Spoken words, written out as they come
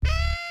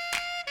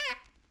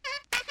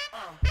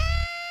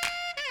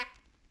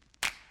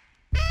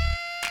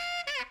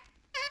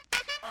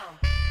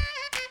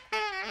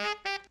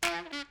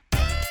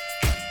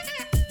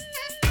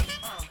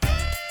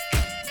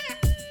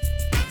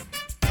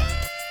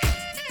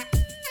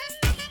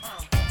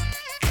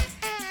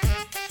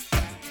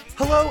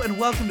Hello and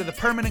welcome to the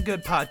Permanent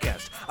Good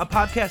Podcast, a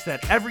podcast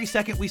that every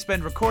second we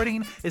spend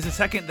recording is a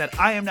second that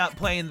I am not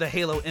playing the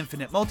Halo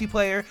Infinite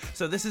multiplayer,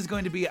 so this is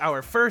going to be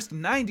our first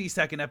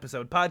 90-second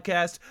episode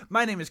podcast.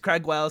 My name is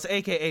Craig Wells,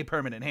 aka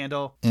Permanent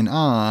Handle. And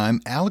I'm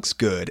Alex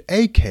Good,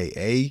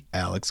 aka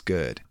Alex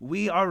Good.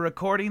 We are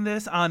recording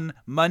this on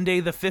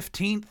Monday the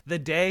 15th, the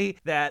day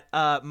that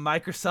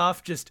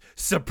Microsoft just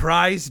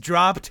surprise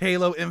dropped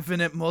Halo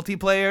Infinite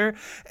multiplayer,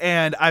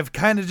 and I've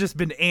kind of just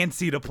been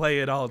antsy to play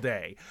it all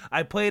day.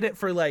 I played it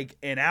for like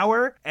an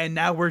hour, and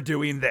now we're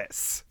doing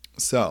this.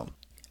 So,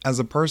 as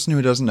a person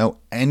who doesn't know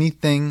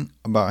anything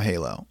about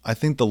Halo, I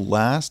think the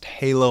last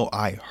Halo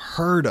I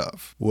heard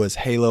of was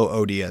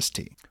Halo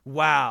ODST.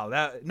 Wow,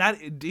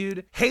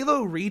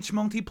 Halo Reach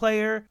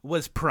multiplayer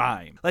was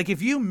prime. Like,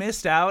 if you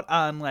missed out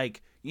on,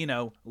 like, you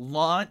know,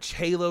 launch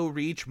Halo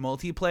Reach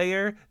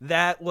multiplayer,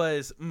 that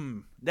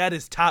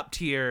is top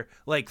tier,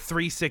 like,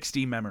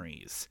 360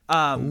 memories.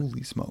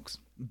 Holy smokes.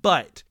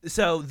 But,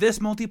 so this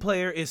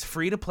multiplayer is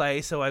free to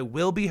play, so I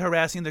will be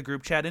harassing the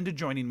group chat into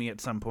joining me at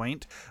some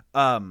point.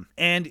 And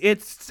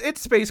it's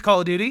Space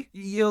Call of Duty.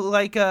 You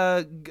like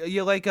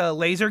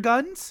laser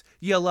guns?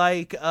 You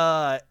like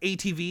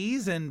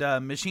ATVs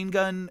and machine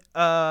gun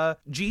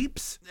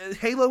jeeps?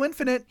 Halo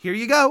Infinite, here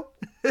you go.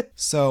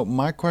 So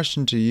my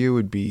question to you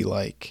would be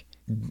like,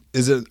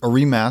 is it a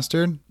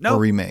remastered or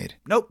remade?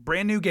 Nope,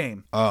 brand new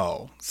game.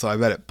 Oh, so I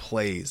bet it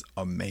plays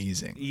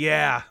amazing.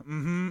 Yeah,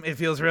 it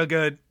feels real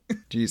good.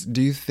 Jeez,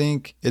 do you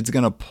think it's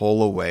going to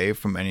pull away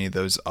from any of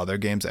those other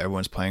games that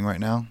everyone's playing right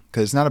now?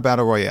 Because it's not a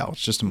battle royale,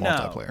 it's just a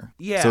multiplayer.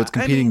 Yeah. So it's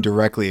competing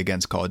directly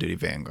against Call of Duty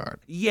Vanguard.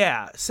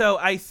 Yeah, so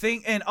I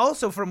think, and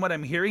also from what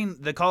I'm hearing,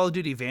 the Call of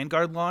Duty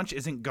Vanguard launch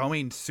isn't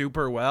going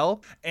super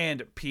well,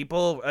 and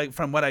people,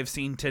 from what I've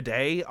seen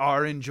today,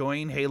 are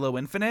enjoying Halo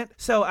Infinite.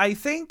 So I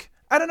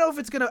don't know if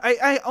it's going to...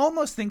 I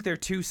almost think they're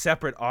two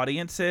separate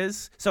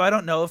audiences, so I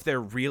don't know if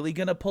they're really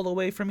going to pull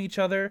away from each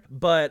other,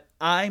 but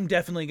I'm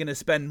definitely going to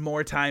spend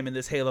more time in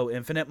this Halo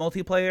Infinite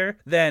multiplayer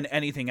than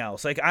anything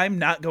else. Like, I'm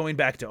not going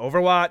back to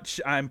Overwatch.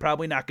 I'm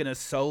probably not going to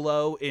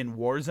solo in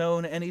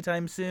Warzone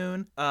anytime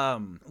soon.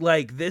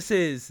 This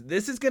is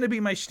going to be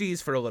my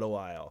steez for a little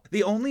while.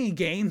 The only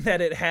game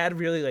that it had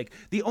really, like,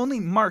 the only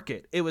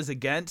market it was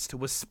against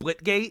was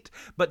Splitgate,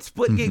 but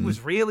Splitgate was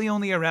really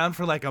only around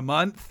for like a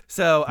month,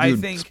 so I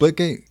think...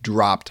 Splitgate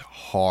dropped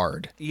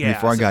hard. Yeah.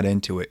 Before I got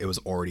into it, it was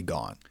already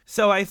gone.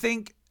 So I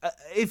think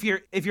if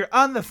you're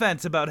on the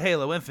fence about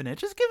Halo Infinite,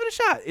 just give it a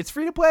shot. It's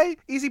free to play,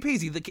 easy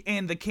peasy.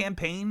 And the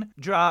campaign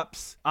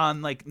drops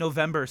on like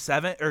November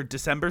 7th or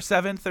December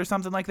 7th or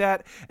something like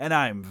that, and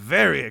I'm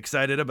very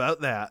excited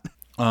about that.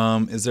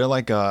 Is there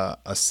like a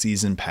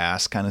season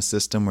pass kind of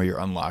system where you're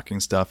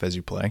unlocking stuff as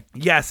you play?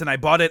 Yes, and I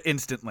bought it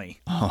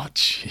instantly. Oh,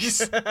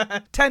 jeez.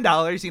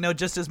 $10,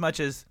 just as much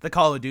as the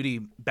Call of Duty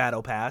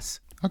Battle Pass.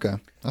 Okay,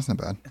 that's not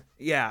bad.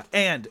 Yeah,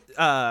 and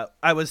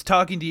I was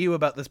talking to you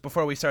about this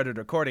before we started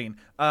recording.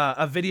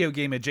 A video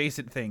game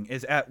adjacent thing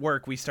is at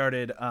work. We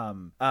started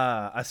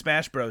a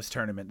Smash Bros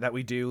tournament that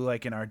we do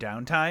like in our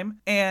downtime.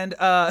 And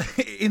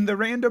in the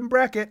random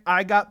bracket,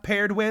 I got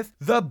paired with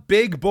the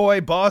big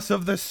boy boss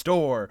of the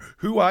store,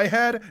 who I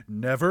had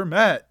never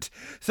met.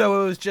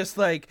 So it was just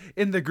like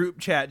in the group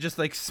chat, just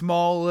like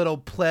small little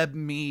pleb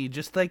me,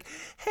 just like,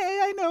 hey,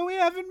 I know we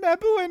haven't met,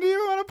 but when do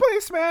you want to play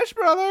Smash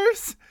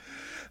Brothers?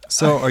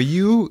 So are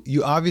you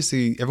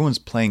obviously, everyone's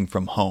playing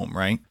from home,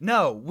 right?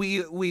 No,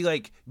 we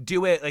like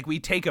do it, like we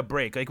take a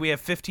break. Like we have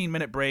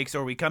 15-minute breaks,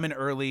 or we come in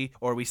early,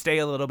 or we stay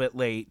a little bit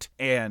late,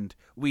 and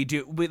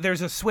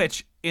there's a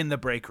switch in the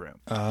break room.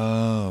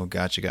 Oh,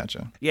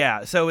 gotcha.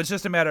 Yeah, so it's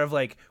just a matter of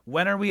like,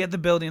 when are we at the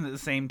building at the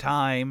same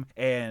time?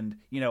 And,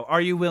 you know,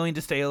 are you willing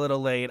to stay a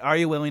little late? Are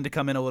you willing to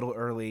come in a little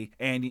early?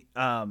 And,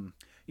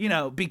 you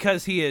know,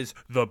 because he is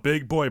the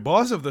big boy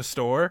boss of the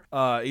store,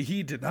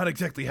 he did not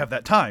exactly have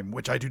that time,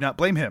 which I do not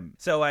blame him.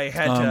 So I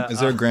had to... Is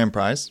there a grand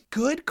prize?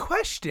 Good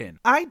question.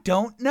 I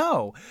don't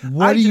know.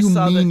 What do you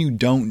mean you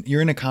don't?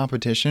 You're in a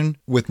competition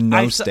with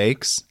no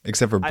stakes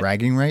except for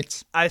bragging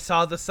rights? I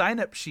saw the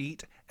sign-up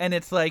sheet, and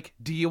it's like,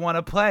 do you want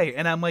to play?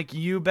 And I'm like,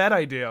 you bet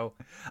I do.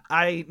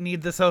 I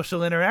need the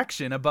social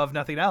interaction above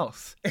nothing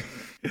else.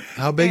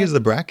 How big is the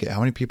bracket? How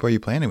many people are you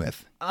playing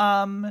with?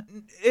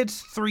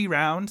 It's 3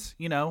 rounds,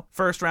 you know,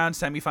 first round,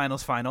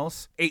 semifinals,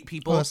 finals, 8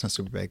 people. Oh, that's not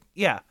super big.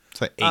 Yeah.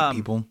 It's like 8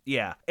 people.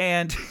 Yeah.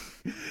 And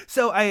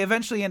so I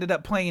eventually ended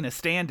up playing a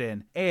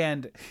stand-in,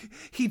 and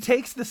he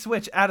takes the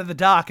Switch out of the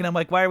dock, and I'm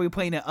like, why are we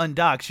playing it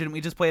undocked? Shouldn't we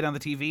just play it on the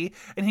TV?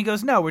 And he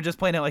goes, no, we're just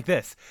playing it like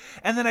this.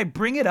 And then I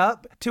bring it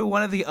up to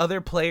one of the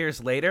other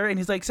players later, and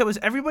he's like, so has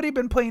everybody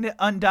been playing it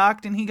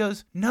undocked? And he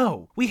goes,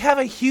 no, we have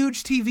a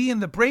huge TV in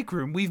the break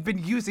room. We've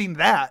been using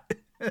that.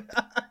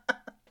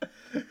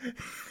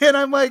 And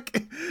I'm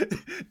like,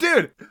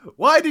 dude,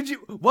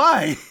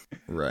 why?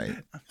 Right.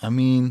 I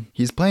mean,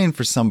 he's playing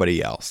for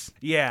somebody else.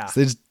 Yeah.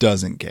 So he just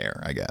doesn't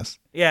care, I guess.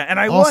 Yeah, and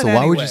I Also, won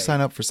why would anyway. you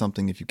sign up for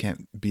something if you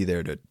can't be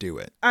there to do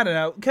it? I don't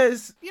know,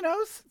 because,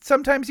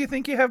 sometimes you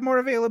think you have more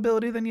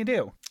availability than you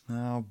do.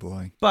 Oh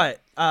boy.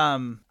 But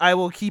I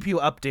will keep you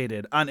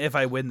updated on if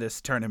I win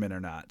this tournament or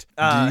not.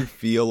 Do you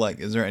feel like,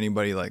 is there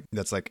anybody like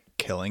that's like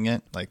killing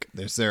it? Like,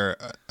 is there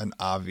an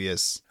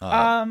obvious?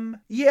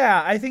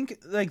 Yeah, I think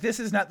like this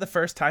is not the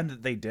first time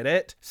that they did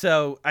it.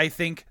 So I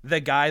think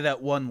the guy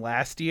that won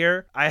last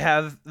year, I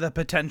have the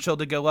potential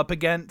to go up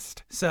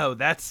against. So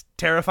that's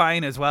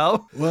terrifying as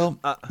well. Well,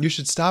 you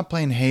should stop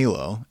playing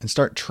Halo and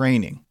start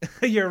training.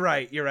 You're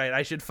right.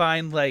 I should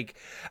find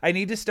I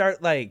need to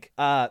start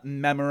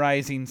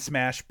memorizing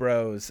Smash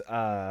Bros.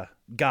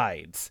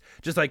 Guides.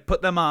 Just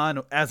put them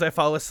on as I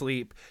fall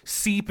asleep,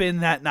 seep in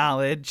that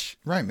knowledge.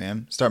 Right,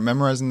 man. Start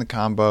memorizing the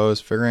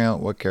combos, figuring out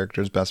what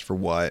character is best for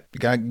what. You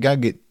gotta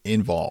get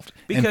involved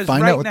and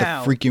find out what the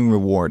freaking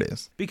reward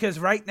is. Because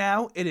right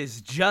now it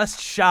is just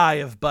shy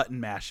of button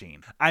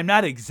mashing. I'm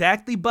not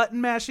exactly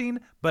button mashing,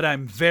 but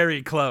I'm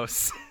very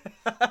close.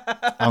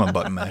 I'm a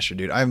button masher,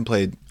 dude. I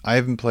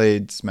haven't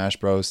played Smash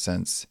Bros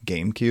since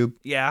GameCube.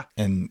 Yeah.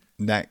 And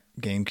that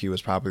GameCube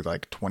was probably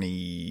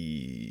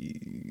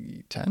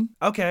 2010.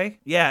 Okay.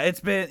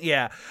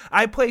 Yeah,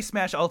 I play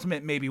Smash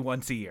Ultimate maybe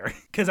once a year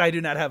because I do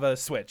not have a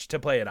Switch to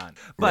play it on.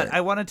 But right.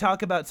 I want to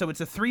talk about, so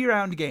it's a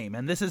 3-round game,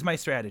 and this is my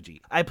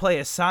strategy. I play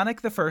as Sonic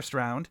the first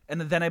round,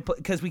 and then I play,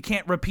 because we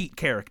can't repeat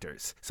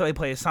characters. So I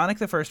play as Sonic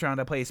the first round,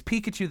 I play as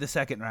Pikachu the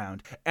second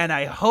round, and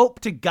I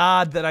hope to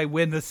God that I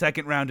win the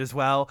second round as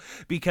well,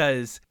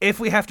 because if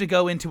we have to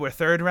go into a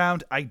third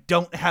round, I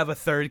don't have a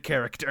third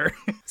character.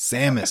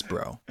 Samus,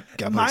 bro.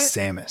 Gotta play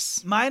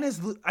Samus.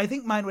 I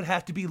think mine would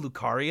have to be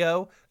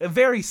Lucario, a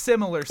very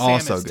similar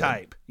Samus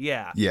type.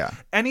 Yeah.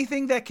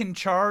 Anything that can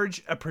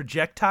charge a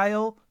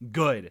projectile,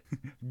 good.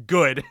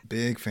 Good.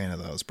 Big fan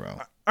of those, bro.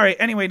 All right,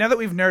 anyway, now that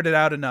we've nerded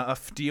out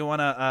enough, do you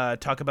want to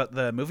talk about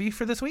the movie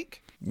for this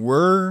week?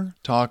 We're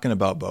talking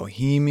about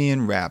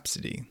Bohemian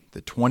Rhapsody, the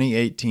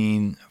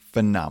 2018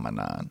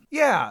 phenomenon.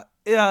 Yeah.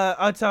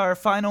 It's our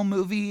final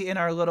movie in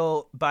our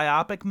little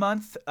biopic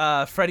month,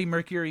 Freddie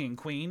Mercury and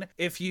Queen.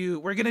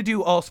 We're going to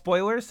do all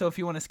spoilers, so if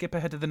you want to skip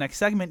ahead to the next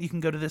segment, you can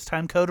go to this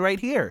time code right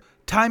here.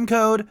 Time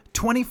code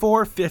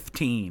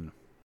 2415.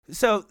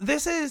 So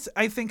this is,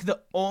 I think,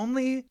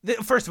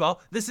 first of all,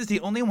 this is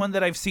the only one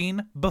that I've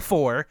seen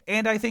before,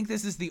 and I think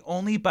this is the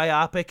only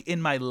biopic in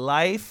my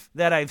life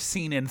that I've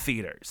seen in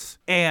theaters.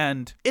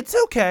 And it's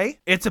okay.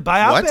 It's a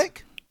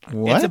biopic.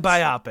 What? It's a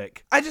biopic.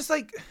 I just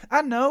I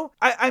don't know.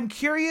 I'm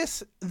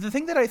curious. The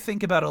thing that I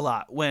think about a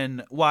lot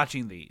when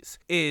watching these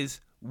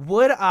is,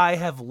 would I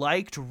have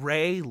liked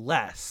Ray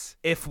less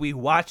if we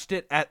watched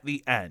it at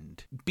the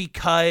end?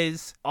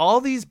 Because all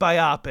these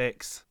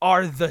biopics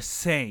are the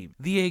same.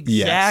 The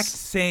exact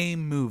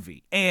same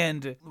movie.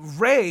 And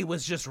Ray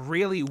was just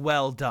really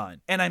well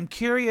done. And I'm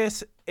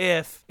curious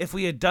if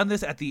we had done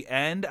this at the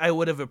end, I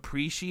would have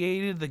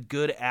appreciated the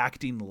good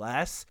acting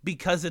less,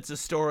 because it's a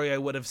story I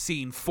would have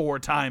seen 4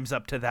 times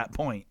up to that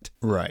point.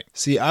 Right.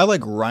 See, I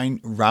like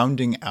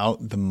rounding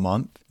out the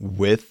month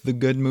with the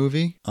good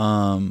movie.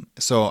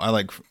 So I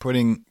like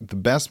putting the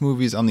best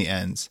movies on the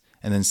ends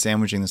and then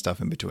sandwiching the stuff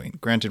in between.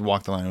 Granted,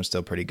 Walk the Line was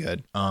still pretty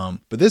good. But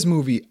this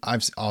movie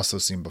I've also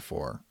seen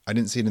before. I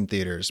didn't see it in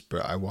theaters,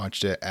 but I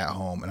watched it at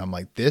home, and I'm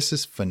like, this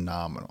is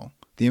phenomenal.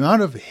 The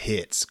amount of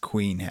hits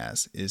Queen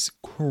has is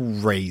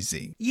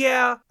crazy.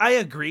 Yeah, I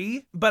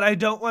agree, but I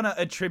don't want to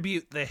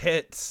attribute the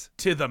hits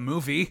to the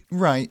movie.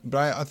 Right,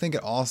 but I think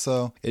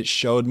it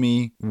showed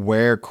me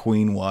where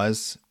Queen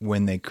was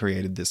when they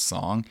created this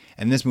song,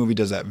 and this movie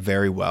does that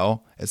very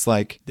well. It's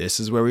like, this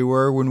is where we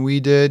were when we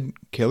did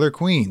Killer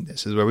Queen.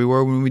 This is where we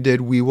were when we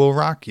did We Will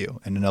Rock You,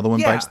 and another one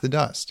bites the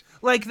dust.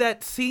 Like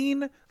that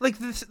scene,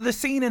 the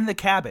scene in the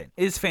cabin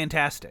is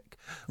fantastic.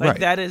 Right.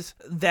 that is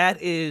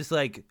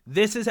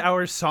this is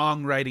our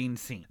songwriting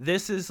scene.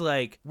 This is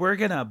we're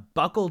gonna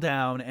buckle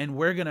down and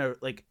we're gonna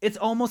it's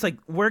almost like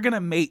we're gonna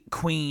make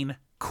Queen.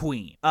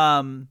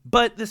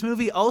 But this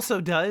movie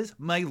also does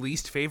my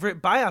least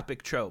favorite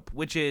biopic trope,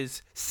 which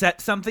is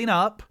set something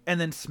up and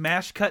then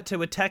smash cut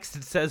to a text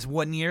that says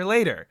 1 year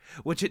later,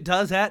 which it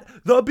does at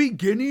the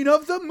beginning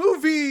of the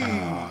movie.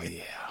 Oh,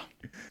 yeah.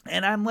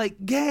 And I'm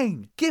like,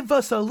 gang, give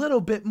us a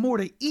little bit more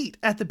to eat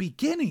at the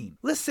beginning.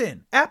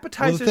 Listen,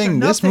 appetizers are nothing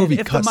this movie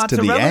if cuts the to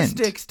the mozzarella end.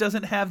 sticks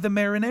doesn't have the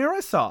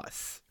marinara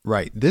sauce.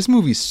 Right. This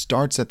movie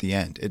starts at the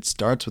end. It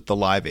starts with the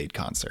Live Aid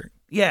concert.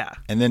 Yeah.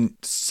 And then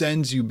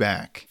sends you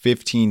back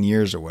 15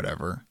 years or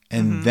whatever.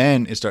 And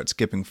then it starts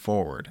skipping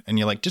forward. And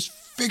you're like, just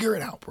figure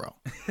it out, bro.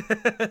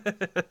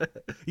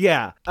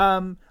 Yeah.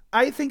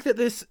 I think that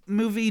this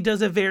movie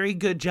does a very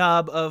good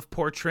job of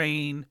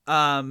portraying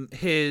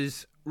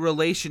his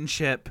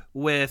relationship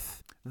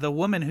with the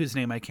woman whose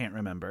name I can't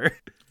remember.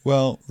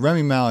 Well,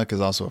 Rami Malek is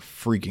also a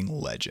freaking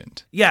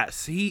legend.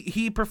 Yes,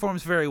 he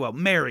performs very well.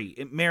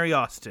 Mary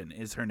Austin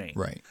is her name.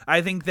 Right.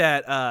 I think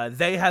that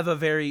they have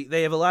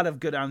a lot of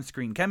good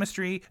on-screen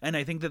chemistry, and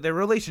I think that their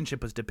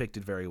relationship was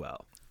depicted very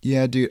well.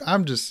 Yeah, dude,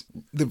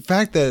 the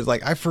fact that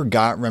like I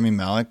forgot Rami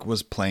Malek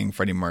was playing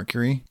Freddie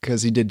Mercury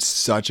because he did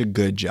such a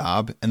good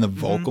job, and the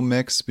vocal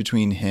mix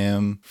between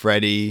him,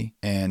 Freddie,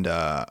 and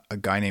a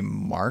guy named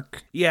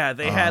Mark. Yeah,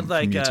 they had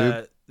from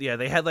YouTube.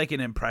 they had like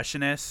an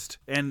impressionist,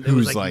 and it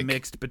Who's was like-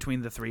 mixed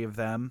between the three of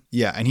them.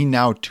 Yeah, and he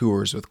now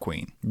tours with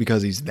Queen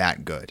because he's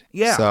that good.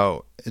 Yeah.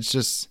 So it's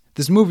just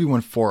this movie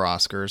won 4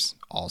 Oscars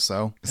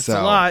also. That's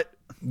so a lot.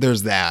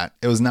 There's that.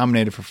 It was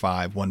nominated for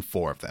 5, won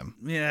 4 of them.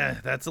 Yeah,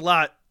 that's a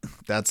lot.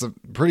 That's a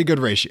pretty good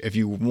ratio. If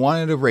you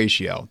wanted a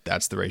ratio,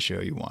 that's the ratio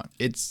you want.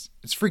 It's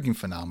freaking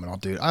phenomenal,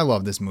 dude. I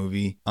love this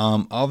movie.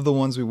 Of the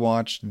ones we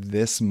watched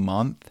this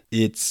month,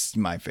 it's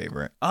my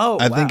favorite. Oh,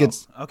 I think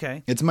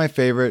okay. it's my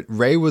favorite.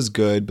 Ray was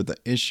good, but the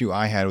issue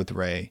I had with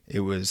Ray,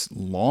 it was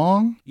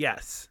long.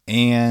 Yes.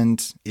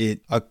 And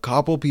a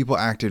couple people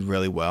acted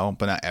really well,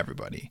 but not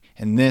everybody.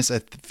 And this, I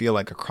feel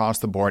like across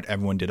the board,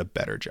 everyone did a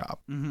better job.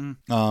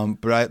 Mm-hmm.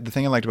 But the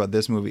thing I liked about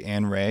this movie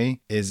and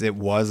Ray is it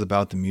was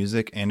about the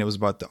music and it was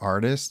about the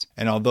artist.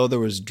 And although there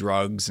was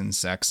drugs and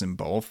sex in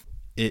both,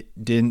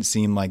 it didn't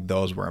seem like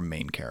those were a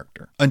main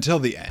character until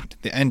the end.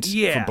 The end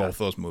Yeah. for both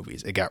those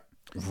movies, it got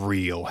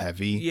real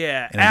heavy.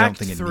 Yeah, and I don't Act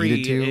think it 3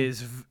 needed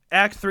to.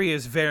 Act 3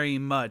 is very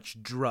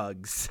much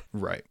drugs.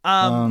 Right.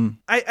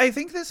 I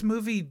think this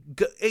movie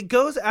it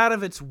goes out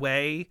of its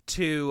way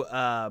to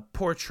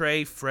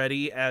portray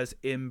Freddie as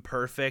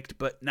imperfect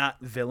but not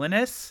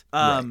villainous.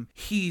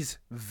 He's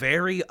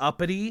very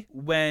uppity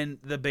when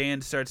the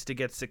band starts to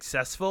get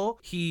successful.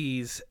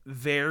 He's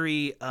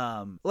very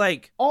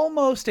like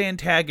almost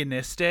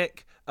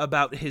antagonistic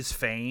about his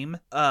fame.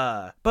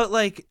 But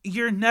like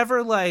you're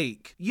never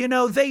like,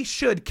 they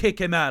should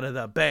kick him out of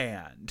the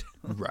band.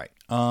 Right.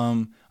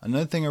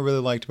 Another thing I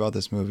really liked about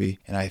this movie,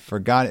 and I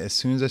forgot it as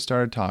soon as I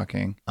started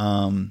talking.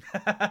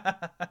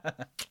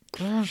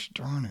 Gosh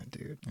darn it,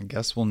 dude. I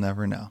guess we'll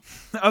never know.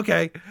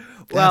 Okay.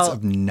 That's Well,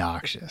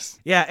 obnoxious.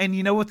 yeah, and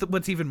you know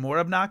what's even more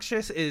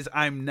obnoxious is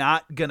I'm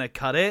not gonna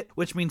cut it,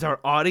 which means our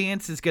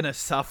audience is gonna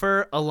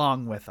suffer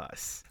along with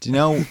us. Do you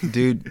know,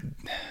 dude,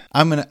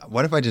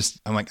 what if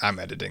I'm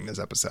editing this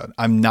episode.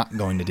 I'm not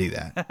going to do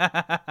that.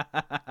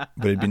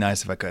 But it'd be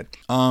nice if I could.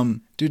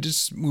 Dude,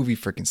 this movie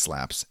freaking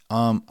slaps.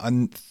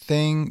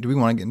 Do we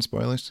want to get in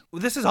spoilers?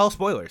 This is all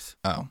spoilers.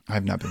 Oh, I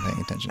have not been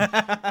paying attention.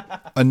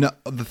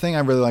 The thing I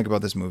really like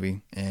about this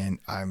movie, and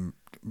I'm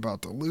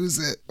about to lose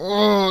it.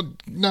 Oh,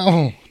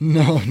 no,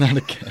 not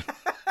again.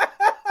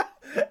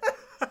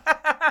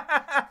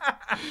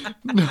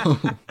 No.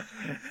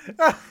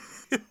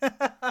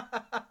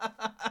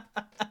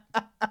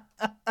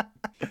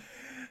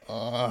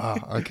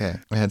 Okay.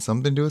 It had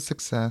something to do with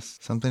success,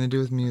 something to do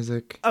with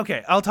music.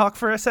 Okay, I'll talk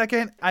for a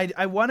second.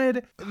 I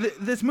wanted...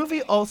 this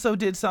movie also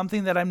did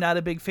something that I'm not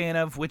a big fan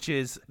of, which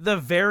is the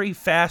very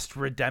fast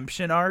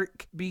redemption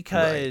arc,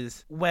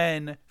 because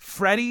when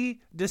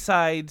Freddie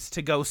decides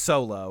to go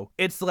solo,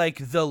 it's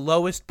like the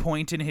lowest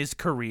point in his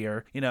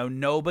career.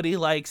 Nobody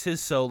likes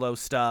his solo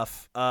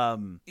stuff.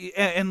 And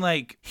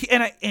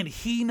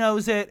he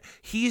knows it.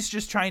 He's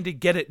just trying to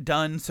get it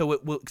done so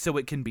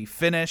it can be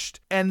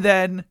finished. And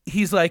then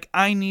he's like,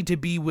 I need to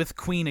be with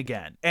Queen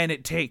again. And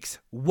it takes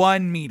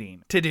one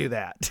meeting to do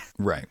that.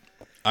 Right.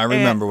 I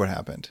remember what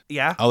happened.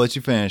 Yeah? I'll let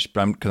you finish,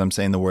 but because I'm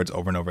saying the words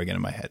over and over again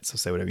in my head. So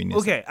say whatever you need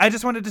to say. Okay, I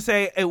just wanted to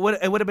say it would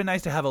have been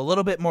nice to have a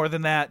little bit more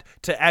than that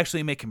to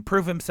actually make him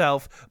prove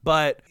himself,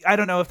 but I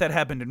don't know if that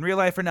happened in real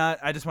life or not.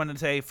 I just wanted to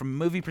say from a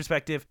movie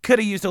perspective, could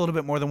have used a little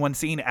bit more than one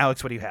scene.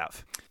 Alex, what do you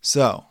have?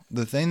 So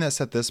the thing that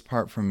set this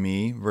apart from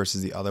me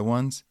versus the other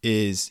ones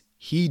is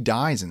he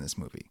dies in this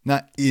movie.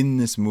 Not in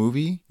this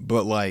movie,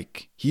 but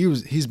like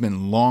he's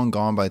been long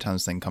gone by the time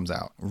this thing comes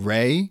out.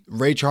 Ray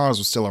Charles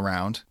was still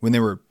around when they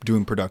were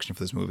doing production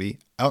for this movie.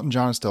 Elton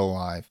John is still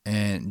alive,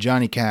 and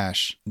Johnny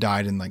Cash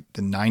died in like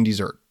the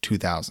 90s or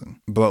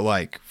 2000. But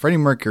like Freddie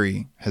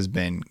Mercury has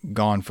been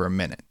gone for a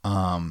minute.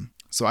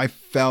 So I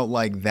felt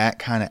like that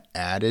kind of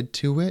added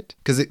to it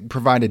because it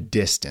provided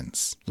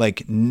distance.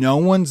 Like no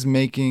one's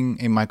making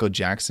a Michael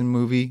Jackson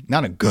movie,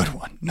 not a good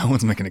one. No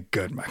one's making a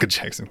good Michael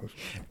Jackson movie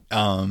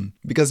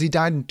because he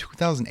died in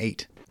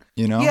 2008.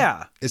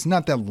 Yeah. It's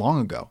not that long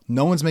ago.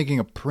 No one's making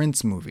a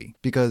Prince movie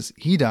because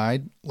he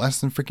died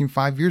less than freaking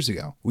 5 years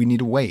ago. We need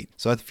to wait.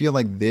 So I feel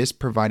like this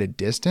provided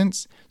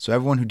distance. So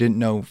everyone who didn't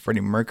know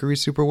Freddie Mercury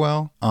super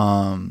well,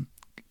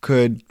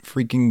 could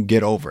freaking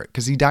get over it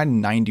because he died in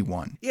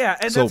 91. Yeah,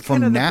 and so that's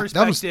kind of the that was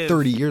perspective.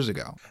 30 years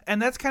ago.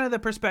 And that's kind of the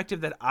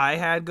perspective that I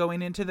had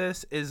going into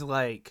this is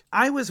like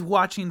I was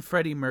watching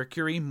Freddie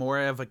Mercury more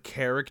of a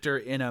character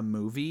in a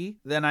movie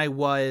than I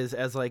was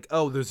as like,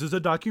 oh, this is a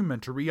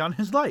documentary on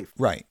his life.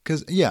 Right.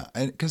 Because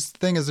the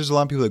thing is, there's a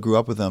lot of people that grew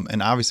up with him,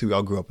 and obviously we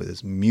all grew up with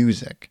his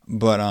music.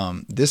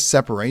 But this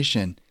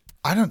separation,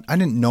 I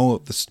didn't know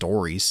the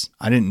stories.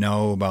 I didn't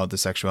know about the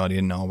sexuality. I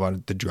didn't know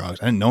about the drugs.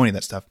 I didn't know any of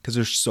that stuff because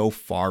they're so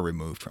far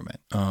removed from it.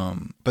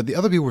 But the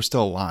other people were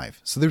still alive.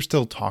 So they're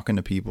still talking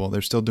to people.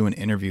 They're still doing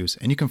interviews,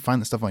 and you can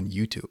find the stuff on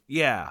YouTube.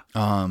 Yeah.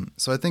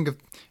 So I think if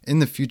in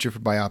the future for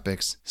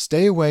biopics,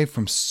 stay away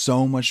from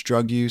so much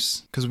drug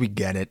use because we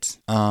get it.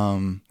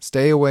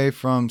 Stay away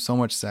from so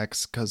much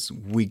sex because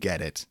we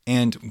get it.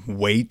 And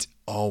wait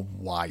a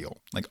while.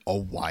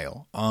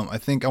 I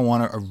think I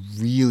want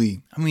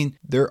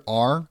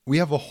we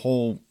have a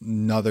whole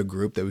nother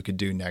group that we could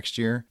do next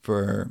year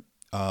for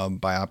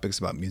biopics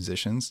about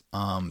musicians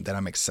that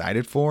I'm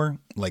excited for,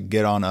 like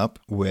Get On Up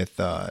with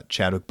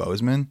Chadwick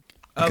Boseman,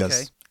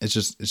 because it's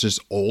just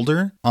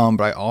older.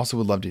 But I also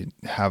would love to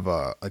have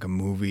a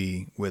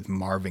movie with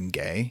Marvin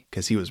Gaye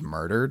because he was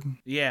murdered.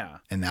 Yeah.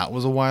 And that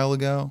was a while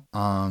ago.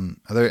 Are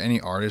there any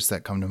artists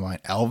that come to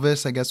mind?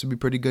 Elvis, I guess, would be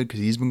pretty good because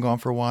he's been gone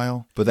for a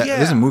while. But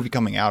there's a movie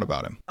coming out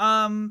about him.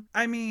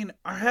 I mean,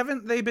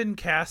 haven't they been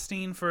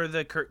casting for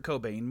the Kurt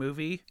Cobain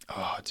movie?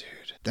 Oh,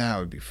 dude, that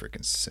would be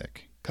freaking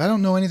sick. 'Cause I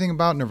don't know anything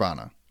about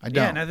Nirvana. I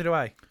don't. Yeah, neither do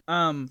I.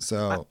 I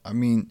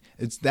mean,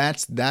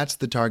 that's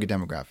the target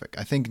demographic.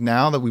 I think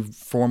now that we've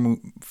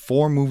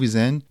four movies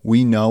in,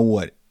 we know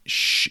what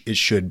it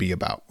should be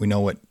about. We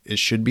know what it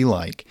should be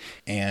like,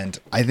 and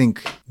I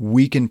think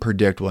we can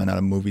predict whether or not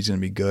a movie's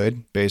going to be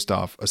good based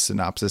off a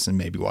synopsis and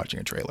maybe watching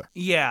a trailer.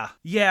 Yeah,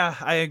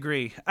 I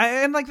agree.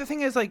 And the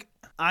thing is,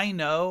 I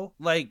know,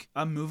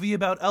 a movie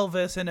about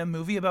Elvis and a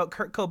movie about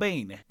Kurt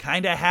Cobain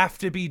kind of have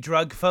to be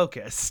drug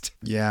focused.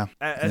 Yeah.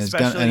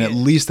 Especially, and at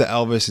least the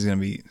Elvis is going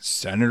to be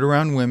centered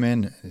around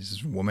women. It's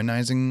just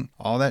womanizing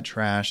all that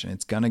trash. And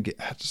it's going to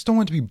I just don't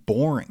want it to be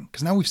boring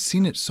because now we've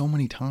seen it so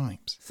many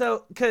times.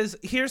 So, because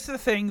here's the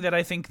thing that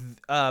I think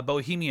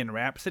Bohemian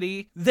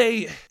Rhapsody,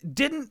 they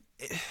didn't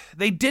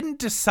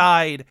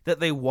decide that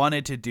they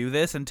wanted to do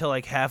this until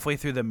halfway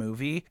through the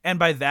movie. And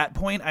by that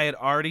point, I had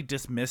already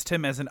dismissed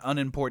him as an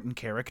unimportant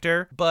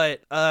character.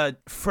 But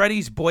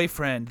Freddie's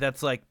boyfriend,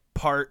 that's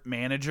part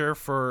manager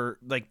for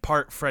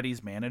part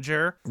Freddie's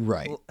manager.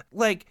 Right.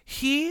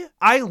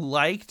 I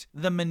liked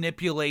the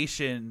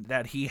manipulation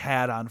that he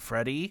had on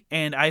Freddie.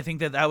 And I think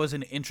that was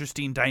an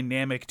interesting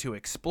dynamic to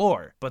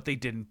explore. But they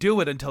didn't do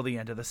it until the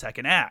end of the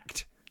second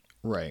act.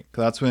 Right.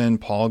 That's when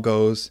Paul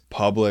goes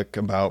public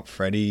about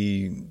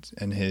Freddie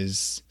and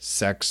his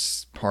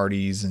sex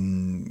parties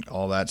and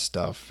all that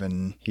stuff.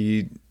 And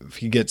he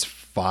gets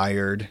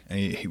fired and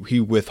he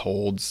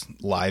withholds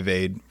Live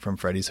Aid from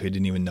Freddie, so he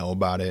didn't even know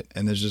about it.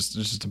 And there's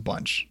just a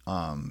bunch.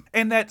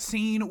 And that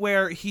scene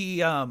where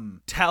he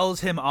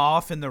tells him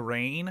off in the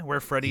rain, where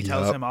Freddie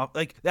tells him off,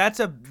 that's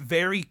a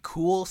very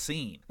cool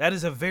scene. That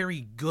is a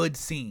very good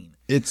scene.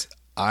 It's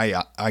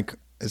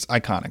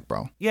iconic,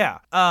 bro. Yeah.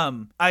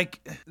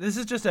 This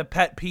is just a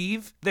pet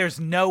peeve.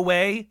 There's no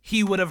way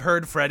he would have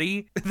heard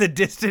Freddie, the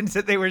distance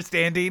that they were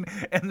standing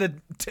and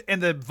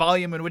the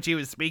volume in which he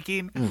was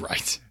speaking.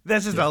 Right.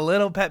 That's just a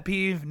little pet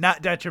peeve,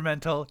 not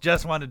detrimental.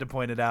 Just wanted to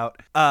point it out.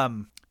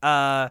 And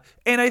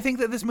I think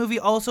that this movie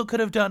also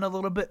could have done a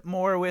little bit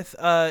more with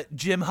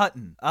Jim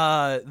Hutton,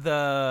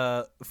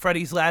 the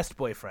Freddie's last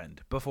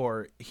boyfriend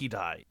before he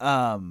died.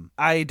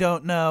 I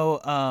don't know.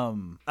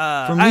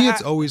 For me,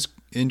 it's always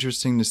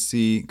interesting to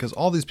see because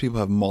all these people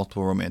have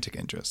multiple romantic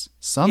interests.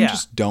 Some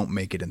just don't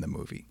make it in the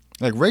movie.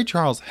 Ray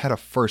Charles had a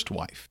first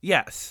wife.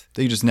 Yes.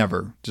 They just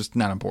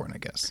not important, I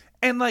guess.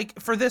 And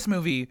for this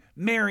movie,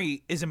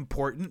 Mary is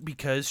important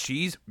because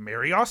she's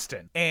Mary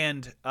Austin.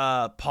 And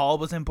Paul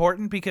was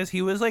important because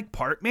he was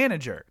part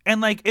manager.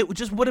 And it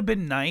just would have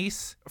been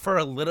nice for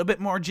a little bit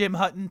more Jim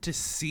Hutton to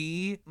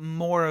see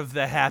more of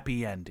the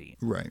happy ending.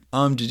 Right.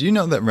 Did you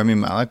know that Rami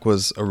Malek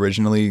was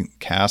originally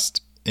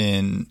cast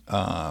in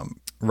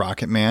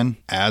Rocket Man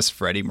as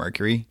Freddie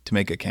Mercury to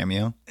make a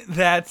cameo?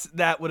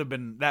 That would have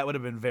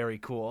been very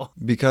cool.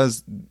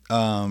 Because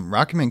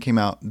Rocket Man came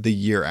out the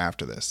year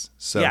after this.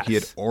 So yes. He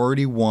had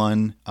already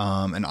won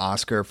an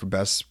Oscar for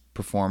Best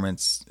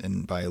Performance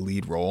by a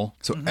lead role.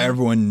 So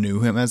everyone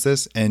knew him as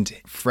this. And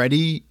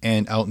Freddie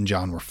and Elton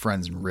John were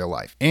friends in real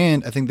life.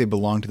 And I think they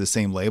belonged to the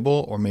same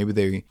label, or maybe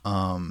they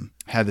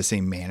had the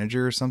same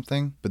manager or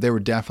something, but they were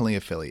definitely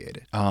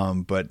affiliated.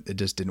 But it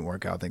just didn't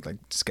work out. I think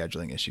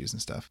scheduling issues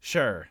and stuff.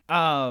 Sure.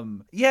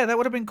 Yeah, that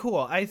would have been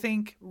cool. I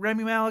think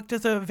Rami Malek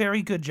does a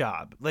very good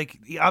job.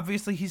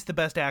 Obviously he's the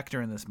best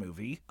actor in this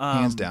movie.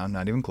 Hands down,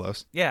 not even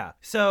close. Yeah.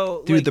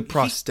 So dude, the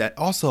prosthetic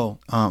also,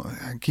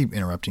 I keep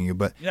interrupting you,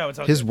 but no, it's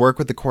all his good. Work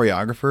with the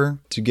choreographer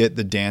to get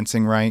the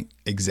dancing right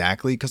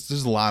exactly, because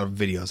there's a lot of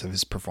videos of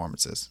his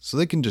performances, so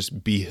they can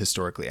just be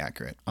historically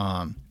accurate.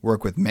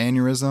 Work with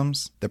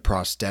mannerisms, the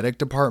prosthetic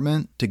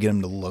department to get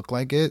him to look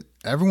like it.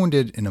 Everyone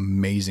did an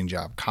amazing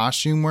job.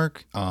 Costume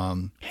work,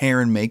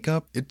 hair and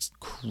makeup. It's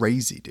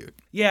crazy, dude.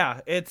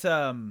 Yeah, it's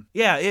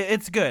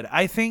it's good.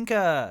 I think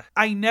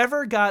I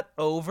never got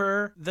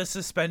over the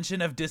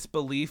suspension of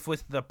disbelief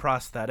with the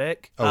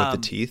prosthetic. Oh,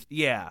 with the teeth?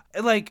 Yeah.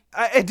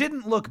 It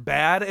didn't look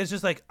bad. It's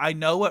just I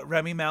know what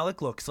Rami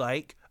Malek looks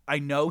like. I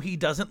know he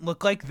doesn't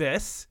look like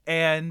this.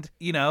 And,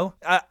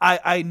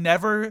 I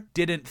never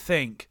didn't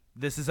think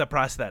this is a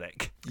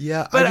prosthetic.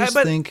 Yeah, But I just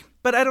think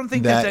but I don't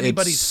think that that's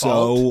anybody's it's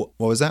fault. so.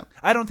 What was that?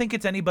 I don't think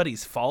it's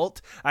anybody's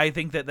fault. I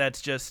think that that's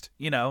just,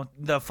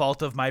 the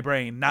fault of my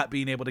brain not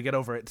being able to get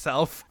over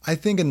itself. I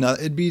think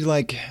it'd be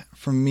like,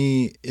 for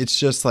me, it's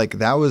just like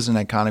that was an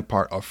iconic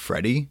part of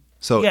Freddy.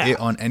 So Yeah. it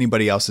on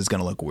anybody else is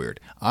going to look weird.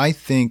 I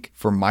think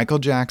for Michael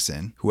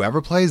Jackson,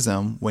 whoever plays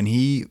them, when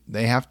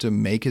they have to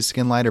make his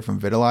skin lighter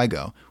from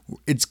vitiligo,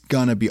 it's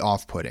going to be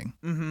off-putting.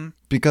 Mm-hmm.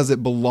 Because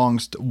it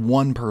belongs to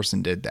one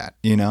person did that,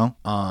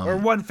 Or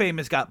one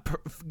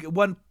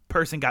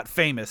person got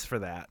famous for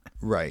that.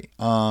 Right.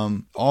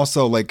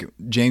 Also, like,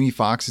 Jamie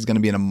Foxx is going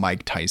to be in a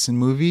Mike Tyson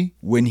movie.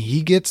 When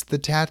he gets the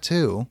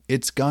tattoo,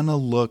 it's going to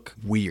look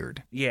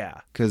weird. Yeah.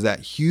 Because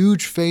that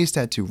huge face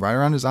tattoo right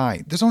around his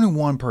eye, there's only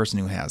one person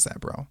who has that,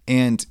 bro.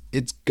 And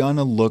it's going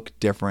to look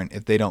different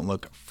if they don't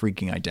look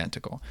freaking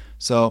identical.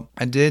 So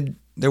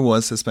there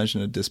was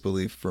suspension of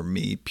disbelief for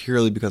me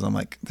purely because I'm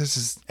like,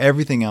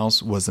 everything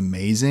else was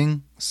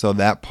amazing. So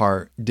that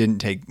part didn't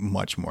take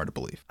much more to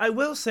believe. I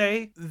will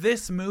say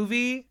this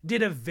movie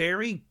did a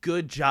very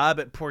good job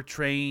at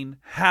portraying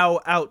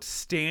how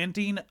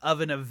outstanding of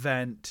an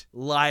event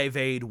Live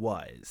Aid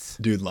was.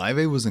 Dude, Live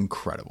Aid was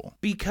incredible.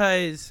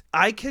 Because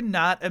I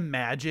cannot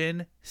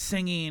imagine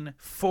singing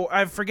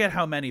I forget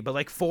how many, but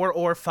like 4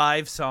 or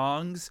 5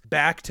 songs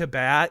back to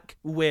back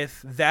with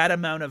that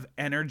amount of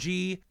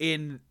energy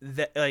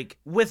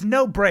with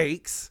no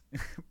breaks,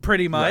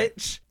 pretty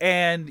much. Right.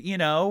 And,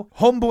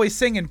 homeboy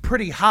singing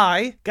pretty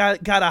high,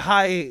 got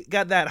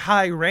that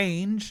high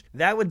range.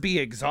 That would be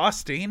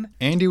exhausting.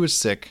 Andy was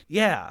sick.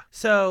 Yeah.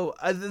 So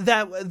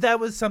that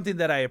was something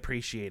that I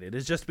appreciated,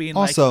 is just being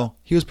also,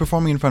 he was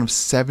performing in front of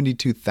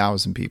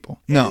 72,000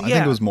 people. No, I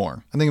think it was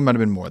more. I think it might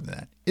have been more than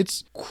that.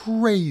 It's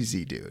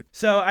crazy, dude.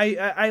 So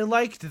I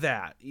liked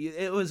that.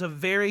 It was a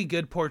very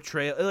good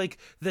portrayal. Like,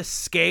 the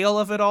scale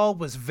of it all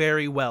was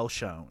very well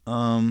shown.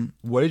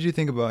 What did you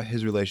think about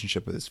his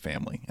relationship with his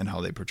family and how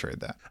they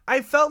portrayed that?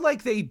 I felt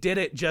like they did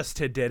it just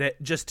to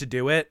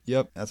do it.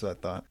 Yep, that's what I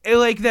thought.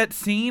 Like that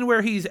scene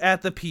where he's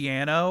at the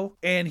piano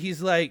and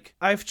he's like,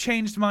 I've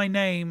changed my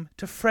name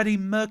to Freddie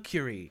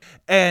Mercury.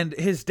 And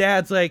his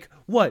dad's like,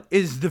 what,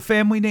 is the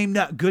family name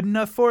not good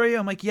enough for you?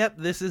 I'm like, yep,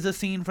 this is a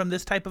scene from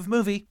this type of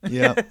movie.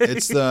 Yeah,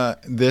 it's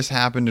this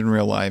happened in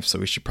real life, so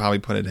we should probably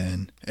put it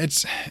in. It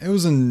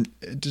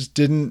just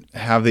didn't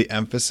have the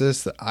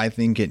emphasis that I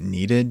think it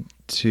needed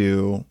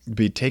to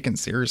be taken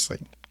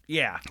seriously.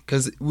 Yeah.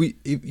 Because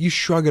you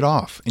shrug it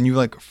off and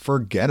you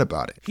forget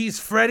about it. He's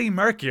Freddie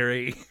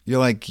Mercury. You're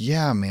like,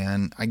 yeah,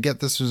 man, I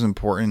get this was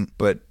important,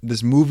 but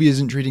this movie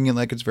isn't treating it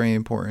like it's very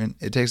important.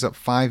 It takes up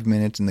 5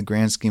 minutes in the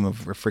grand scheme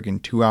of a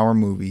freaking 2-hour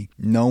movie.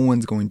 No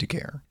one's going to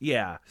care.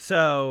 Yeah.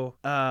 So,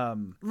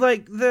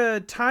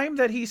 the time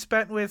that he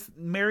spent with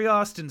Mary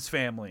Austin's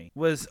family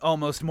was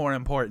almost more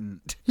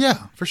important.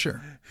 Yeah, for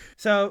sure.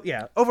 So,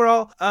 yeah.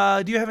 Overall,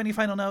 do you have any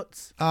final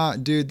notes?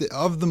 Dude,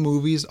 of the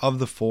movies, of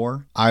the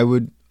 4, I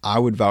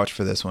would vouch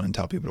for this one and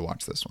tell people to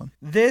watch this one.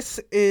 This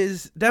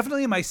is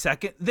definitely my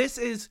second. This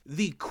is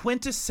the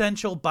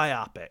quintessential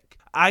biopic.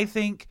 I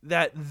think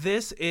that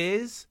this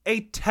is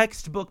a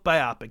textbook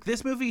biopic.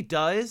 This movie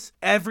does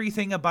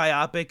everything a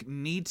biopic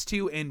needs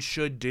to and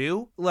should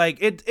do. Like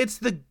it's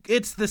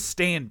the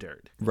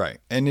standard. Right.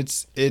 And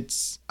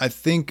I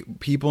think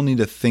people need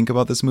to think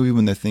about this movie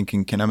when they're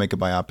thinking, can I make a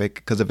biopic?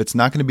 Because if it's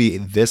not going to be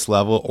this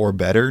level or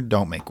better,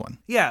 don't make one.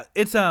 Yeah,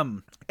 it's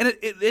and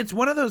it's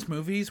one of those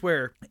movies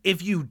where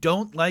if you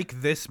don't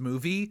like this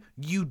movie,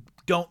 you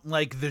don't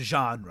like the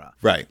genre.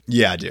 Right.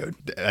 Yeah, dude.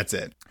 That's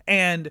it.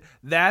 And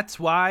that's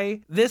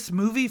why this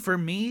movie for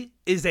me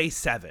is a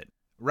 7,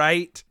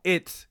 right?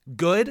 It's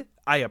good.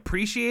 I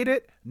appreciate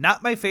it.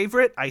 Not my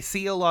favorite. I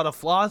see a lot of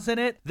flaws in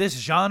it. This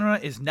genre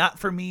is not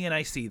for me, and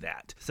I see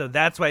that. So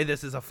that's why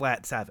this is a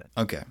flat 7.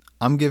 Okay.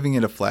 I'm giving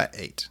it a flat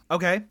 8.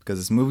 Okay. Because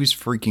this movie's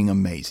freaking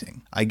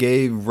amazing. I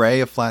gave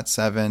Ray a flat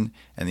 7,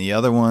 and the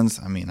other ones,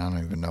 I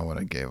don't even know what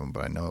I gave them,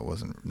 but I know it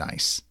wasn't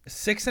nice.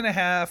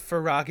 6.5 for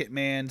Rocket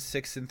Man,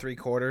 6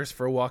 3/4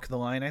 for Walk the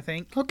Line, I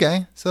think.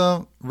 Okay.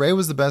 So Ray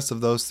was the best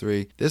of those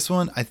 3. This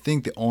one, I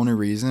think the only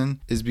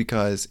reason is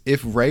because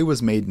if Ray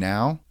was made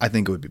now, I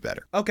think it would be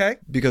better. Okay.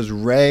 Because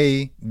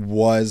Ray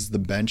was the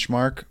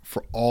benchmark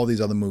for all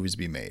these other movies to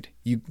be made.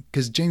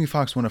 Because Jamie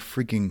Foxx won a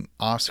freaking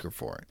Oscar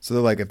for it. So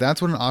they're like, if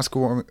that's what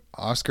an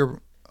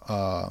Oscar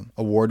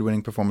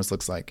award-winning performance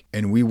looks like,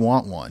 and we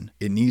want one,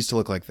 it needs to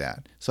look like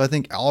that. So I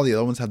think all the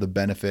other ones have the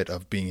benefit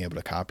of being able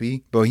to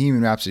copy.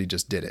 Bohemian Rhapsody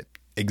just did it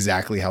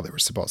exactly how they were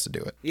supposed to do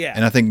it. Yeah.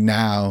 And I think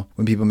now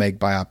when people make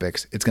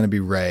biopics, it's going to be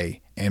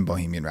Ray and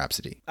Bohemian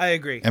Rhapsody. I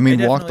agree.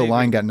 Walk the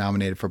Line got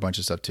nominated for a bunch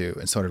of stuff too,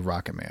 and so did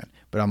Rocket Man.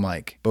 But I'm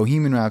like,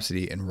 Bohemian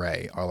Rhapsody and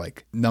Ray are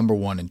like number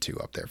 1 and 2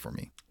 up there for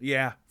me.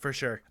 Yeah, For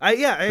sure. I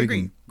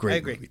agree. Great I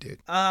agree. movie, dude.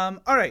 All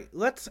right,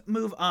 let's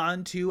move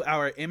on to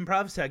our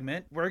improv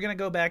segment. We're going to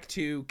go back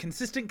to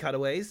consistent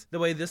cutaways. The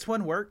way this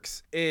one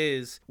works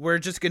is we're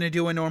just going to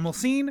do a normal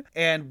scene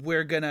and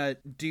we're going to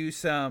do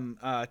some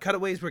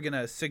cutaways. We're going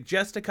to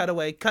suggest a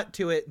cutaway, cut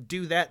to it,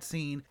 do that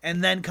scene,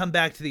 and then come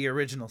back to the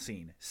original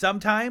scene.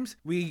 Sometimes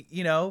we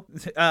get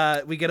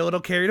a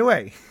little carried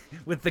away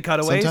with the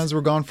cutaways. Sometimes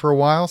we're gone for a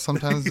while.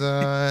 Sometimes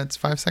it's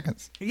 5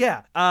 seconds.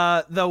 Yeah.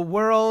 The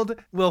world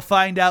will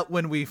find out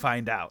when we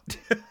find out.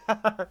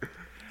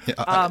 Yeah,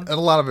 and a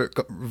lot of it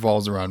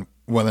revolves around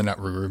whether or not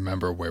we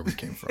remember where we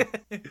came from.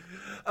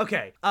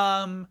 Okay.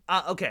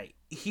 Okay.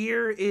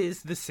 Here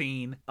is the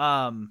scene.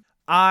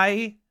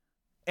 I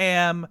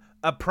am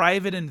a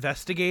private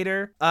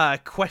investigator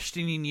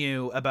questioning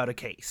you about a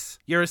case.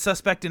 You're a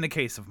suspect in a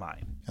case of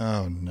mine.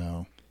 Oh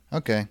no.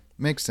 Okay,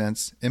 makes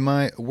sense.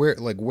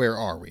 Where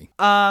are we?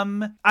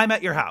 I'm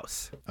at your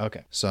house.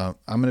 Okay, so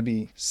I'm gonna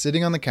be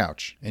sitting on the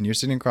couch, and you're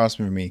sitting across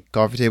from me,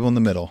 coffee table in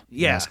the middle.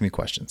 Yeah. Asking me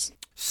questions.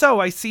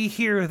 So I see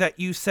here that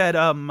you said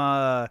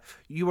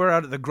you were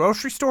out at the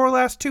grocery store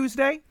last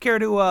Tuesday. Care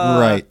to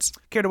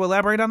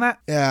elaborate on that?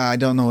 Yeah, I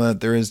don't know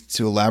what there is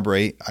to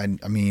elaborate. I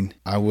mean,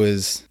 I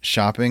was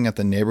shopping at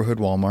the neighborhood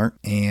Walmart,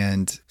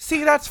 and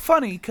see, that's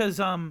funny because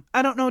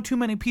I don't know too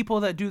many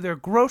people that do their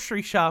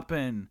grocery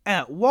shopping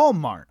at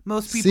Walmart.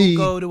 Most people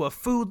go to a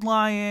Food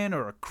Lion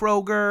or a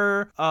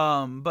Kroger.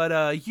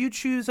 But you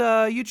choose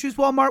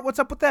Walmart. What's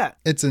up with that?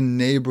 It's a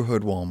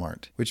neighborhood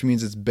Walmart, which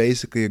means it's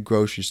basically a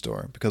grocery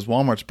store because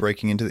Walmart's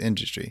breaking into the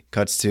industry.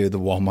 Cuts to the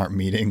Walmart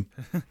meeting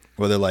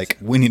where they're like,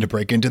 we need to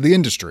break into the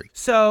industry.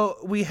 So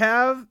we're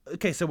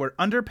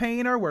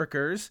underpaying our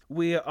workers.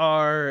 We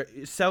are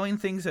selling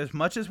things as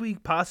much as we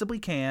possibly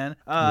can.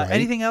 Right.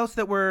 Anything else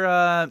that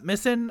we're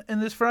missing in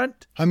this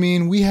front? I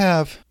mean,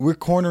 we're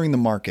cornering the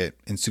market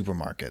in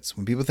supermarkets.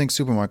 When people think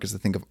supermarkets, they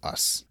think of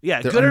us.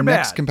 Yeah, good or bad. Our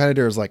next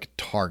competitor is like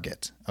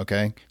Target,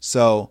 okay?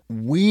 So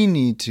we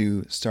need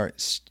to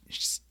start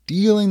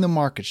stealing the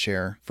market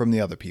share from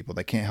the other people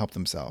that can't help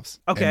themselves.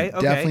 Okay.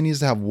 Definitely needs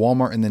to have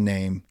Walmart in the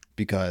name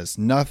because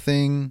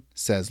nothing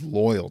says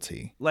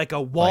loyalty like a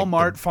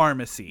Walmart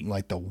pharmacy,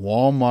 like the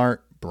Walmart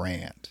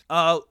brand.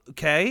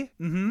 Okay.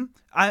 Mm-hmm.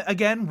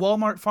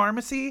 Walmart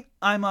pharmacy.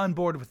 I'm on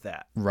board with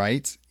that.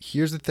 Right.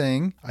 Here's the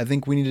thing. I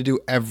think we need to do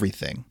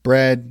everything: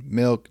 bread,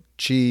 milk,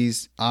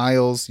 cheese,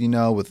 aisles,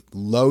 with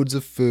loads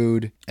of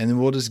food, and then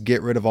we'll just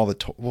get rid of all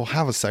the. We'll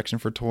have a section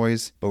for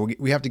toys, but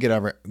we have to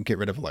get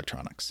rid of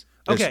electronics.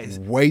 There's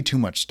way too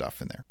much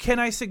stuff in there. Can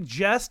I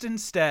suggest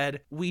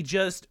instead we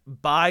just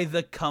buy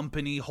the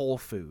company Whole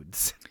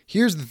Foods?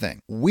 Here's the thing.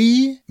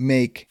 We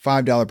make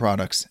 $5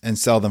 products and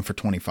sell them for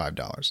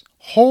 $25.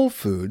 Whole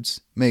Foods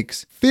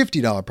makes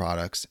 $50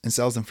 products and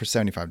sells them for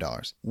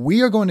 $75.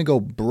 We are going to go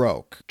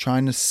broke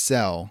trying to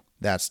sell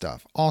that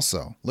stuff.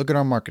 Also, look at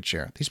our market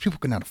share. These people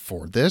cannot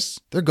afford this.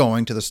 They're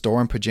going to the store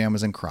in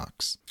pajamas and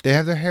Crocs. They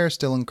have their hair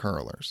still in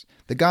curlers.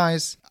 The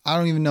guys, I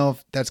don't even know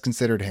if that's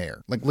considered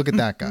hair. Like, look at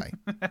that guy.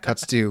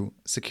 Cuts to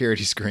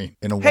security screen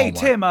in a Walmart. Hey,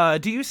 Tim,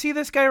 do you see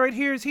this guy right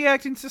here? Is he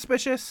acting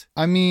suspicious?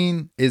 I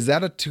mean, is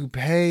that a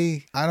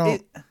toupee?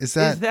 Is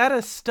that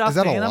a stuffed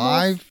animal?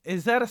 Alive?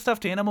 Is that a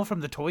stuffed animal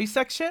from the toy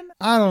section?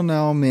 I don't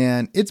know,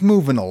 man. It's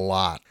moving a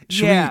lot.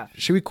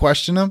 Should we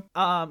question him?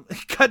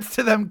 Cuts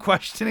to them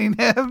questioning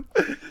him.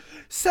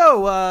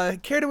 So,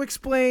 care to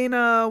explain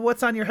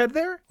what's on your head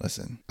there?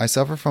 Listen, I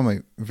suffer from a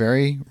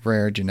very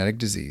rare genetic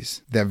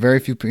disease that very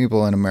few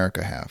people in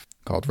America have,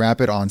 called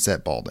rapid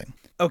onset balding.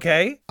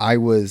 Okay.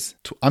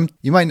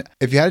 You might,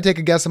 if you had to take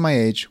a guess at my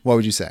age, what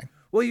would you say?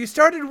 Well, you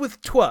started with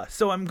twa,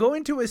 so I'm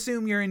going to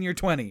assume you're in your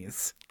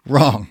 20s.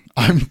 Wrong.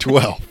 I'm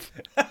 12.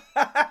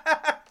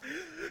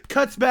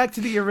 Cuts back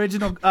to the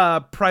original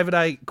private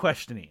eye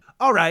questioning.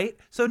 All right,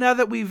 so now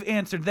that we've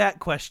answered that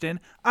question,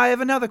 I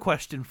have another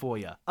question for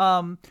you.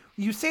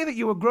 You say that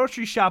you were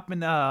grocery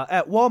shopping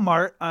at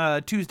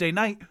Walmart Tuesday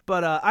night,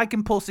 but I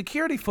can pull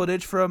security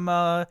footage from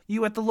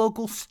you at the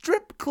local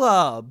strip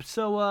club.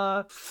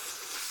 So,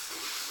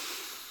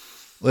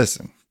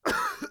 listen,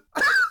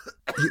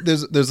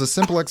 there's a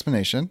simple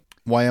explanation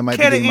why I might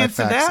be getting my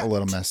facts a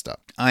little messed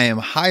up. I am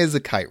high as a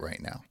kite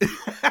right now.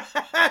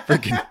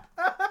 Freaking.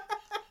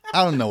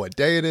 I don't know what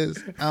day it is.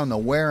 I don't know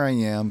where I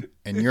am,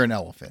 and you're an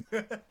elephant.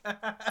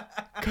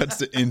 Cuts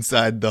to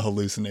inside the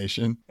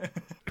hallucination.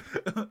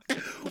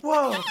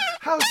 Whoa!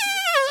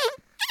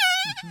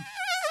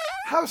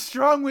 How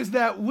strong was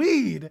that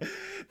weed?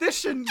 This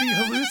shouldn't be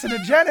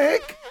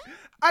hallucinogenic.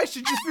 I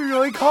should just be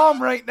really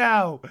calm right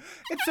now.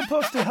 It's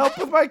supposed to help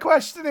with my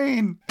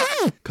questioning.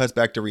 Cuts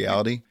back to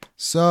reality.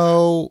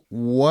 So,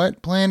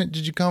 what planet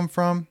did you come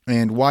from?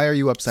 And why are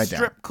you upside down?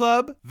 Strip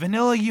club,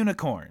 vanilla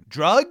unicorn,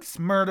 drugs,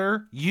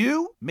 murder,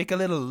 you, make a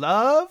little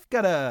love.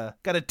 Gotta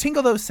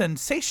tingle those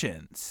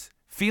sensations.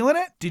 Feeling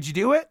it? Did you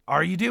do it?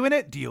 Are you doing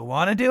it? Do you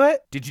want to do it?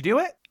 Did you do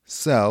it?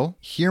 So,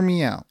 hear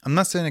me out. I'm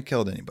not saying I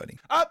killed anybody.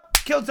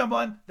 Killed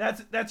someone.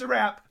 That's a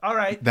wrap. All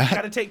right,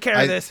 gotta take care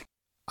of this.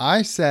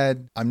 I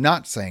said, I'm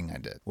not saying I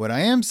did. What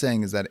I am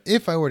saying is that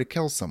if I were to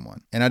kill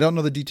someone, and I don't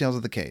know the details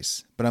of the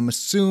case, but I'm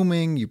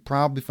assuming you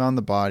probably found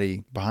the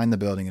body behind the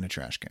building in a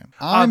trash can.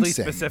 Oddly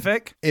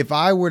specific. If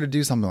I were to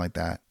do something like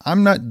that,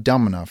 I'm not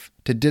dumb enough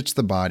to ditch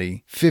the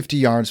body 50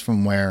 yards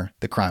from where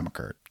the crime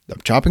occurred.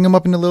 I'm chopping them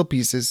up into little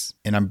pieces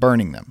and I'm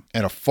burning them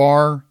at a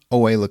far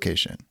away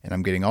location. And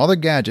I'm getting all the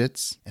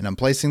gadgets and I'm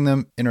placing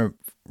them in a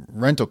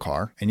rental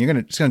car, and you're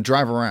just gonna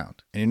drive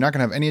around and you're not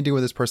gonna have any idea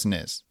where this person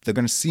is. They're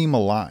gonna seem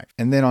alive.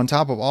 And then on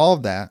top of all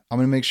of that, I'm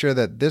gonna make sure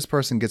that this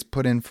person gets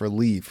put in for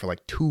leave for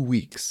like 2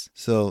 weeks.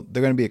 So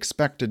they're gonna be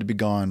expected to be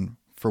gone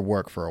for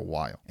work for a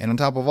while. And on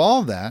top of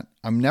all of that,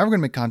 I'm never going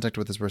to make contact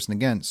with this person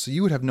again. So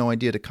you would have no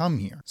idea to come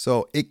here.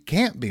 So it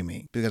can't be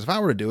me, because if I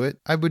were to do it,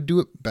 I would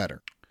do it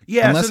better.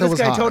 Yeah, unless so I this was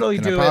guy high, totally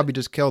and do I probably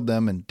just killed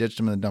them and ditched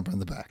them in the dumper in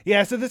the back.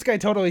 Yeah, so this guy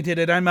totally did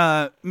it.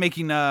 I'm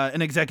making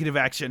an executive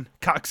action.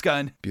 Cox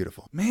gun.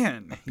 Beautiful.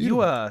 Man,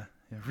 Beautiful.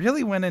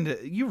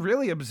 you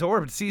really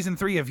absorbed season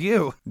 3 of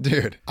You.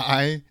 Dude,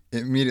 I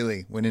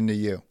immediately went into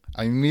You.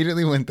 I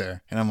immediately went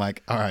there and I'm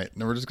like, all right,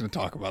 now we're just going to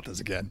talk about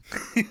this again.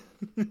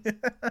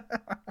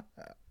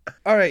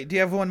 All right, do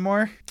you have one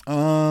more?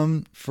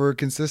 For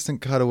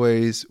consistent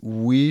cutaways,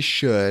 we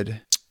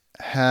should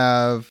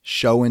have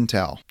show and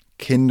tell.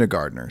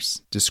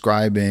 Kindergartners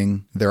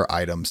describing their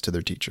items to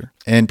their teacher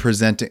and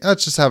presenting.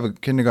 Let's just have a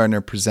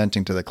kindergartner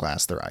presenting to the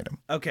class their item.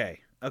 Okay,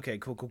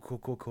 cool.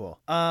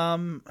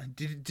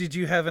 Did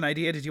you have an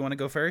idea? Did you want to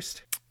go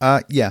first?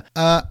 Yeah.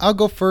 I'll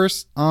go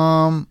first.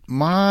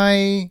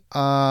 My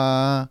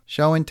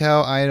show and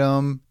tell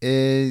item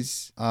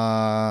is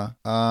so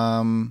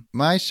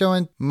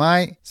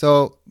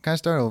can I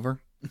start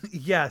over?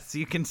 Yes,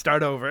 you can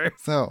start over.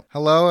 So,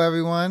 hello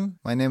everyone.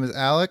 My name is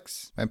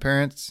Alex. My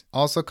parents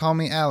also call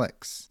me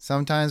Alex.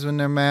 Sometimes when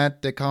they're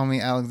mad, they call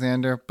me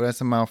Alexander, but that's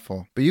a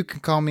mouthful. But you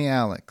can call me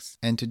Alex.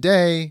 And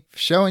today, for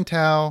show and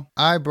tell,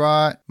 I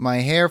brought my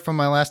hair from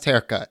my last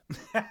haircut.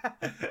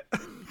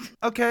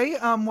 Okay,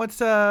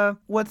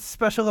 what's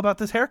special about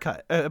this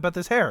haircut? About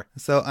this hair?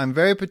 So I'm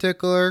very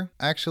particular,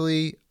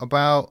 actually,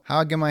 about how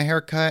I get my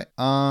hair cut.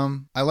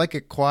 I like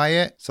it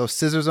quiet, so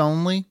scissors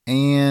only,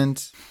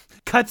 and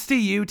cuts to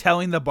you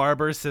telling the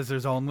barber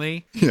scissors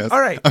only. Yes. All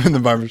right. I'm in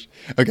the barber's.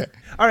 Okay.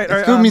 All right.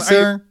 Excuse me,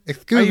 sir.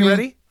 Excuse me. Are you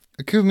ready?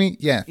 Excuse me.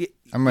 Yeah.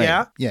 I'm ready.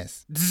 Yeah.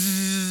 Yes.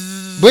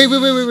 Wait.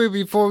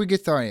 Before we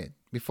get started.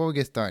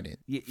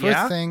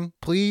 First thing,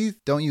 please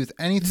don't use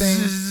anything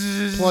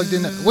plugged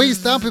in. Wait,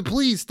 stop it.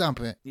 Please stop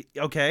it.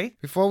 Okay.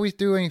 Before we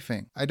do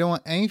anything, I don't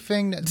want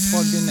anything that's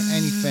plugged into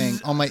anything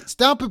on my.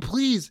 Stop it,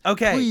 please.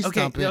 Okay. Please okay.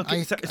 stop it.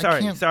 Okay. I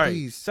can't,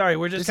 please. Sorry.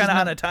 We're just kind of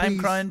on a time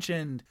crunch,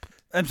 and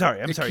I'm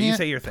sorry. You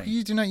say your thing.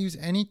 Please do not use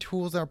any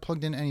tools that are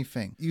plugged into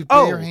anything. Use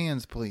bare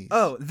hands, please.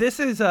 Oh,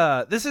 this is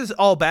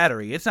all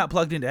battery. It's not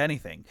plugged into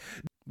anything.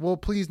 Well,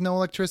 please, no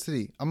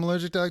electricity. I'm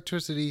allergic to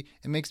electricity.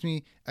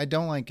 I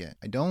don't like it.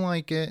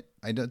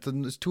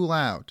 It's too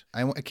loud.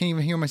 I can't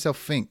even hear myself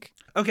think.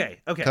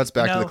 Okay. Cuts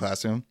back to the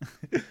classroom.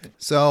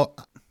 So,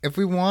 if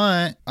we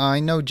want, I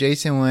know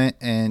Jason went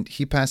and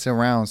he passed it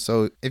around.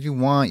 So, if you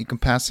want, you can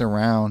pass it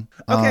around.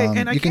 Okay,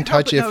 and you can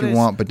touch it if you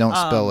want, but don't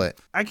spill it.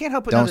 I can't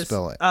help but don't notice.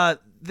 Spill it.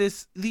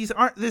 This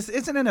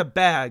isn't in a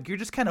bag. You're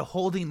just kind of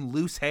holding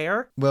loose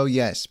hair. Well,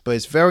 yes, but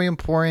it's very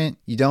important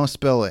you don't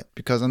spill it,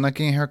 because I'm not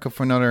getting a haircut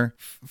for another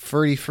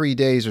 33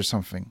 days or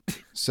something.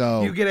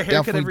 So you get a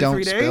haircut definitely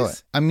every 3 don't spill days?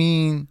 it. I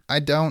mean, I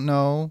don't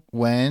know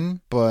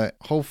when, but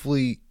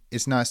hopefully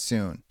it's not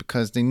soon,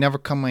 because they never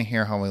cut my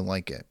hair how I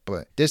like it.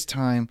 But this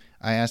time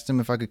I asked them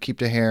if I could keep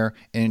the hair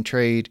in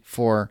trade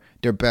for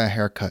their bad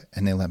haircut,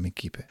 and they let me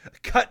keep it.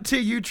 Cut to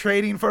you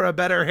trading for a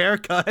better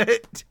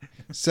haircut.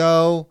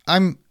 So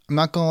I'm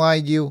not gonna lie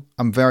to you,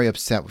 I'm very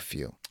upset with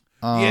you.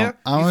 Yeah.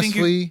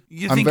 Honestly,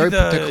 you I'm think very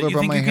particular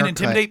about my haircut. You can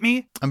intimidate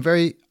me? I'm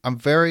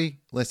very.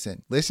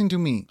 Listen to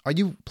me. Are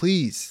you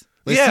please?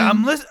 Listen. Yeah,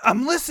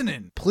 I'm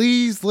listening.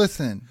 Please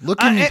listen. Look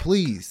at me,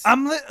 please.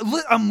 I'm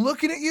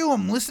looking at you.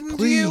 I'm listening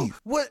to you. Please.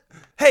 What?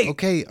 Hey,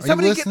 okay,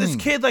 somebody get this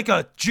kid like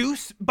a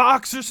juice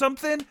box or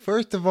something.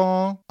 First of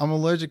all, I'm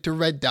allergic to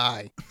red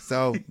dye,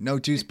 so no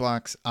juice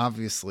box,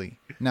 obviously.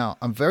 Now,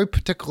 I'm very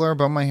particular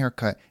about my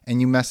haircut,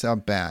 and you mess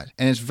up bad.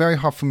 And it's very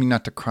hard for me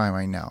not to cry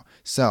right now.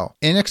 So,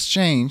 in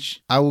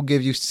exchange, I will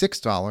give you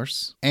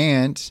 $6,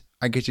 and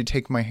I get you to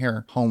take my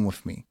hair home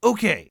with me.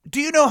 Okay.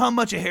 Do you know how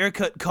much a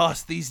haircut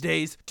costs these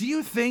days? Do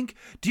you think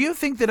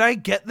that I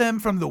get them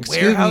from the warehouse?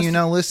 Excuse me, you're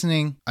not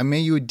listening. I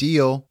made you a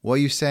deal. What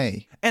you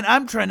say? And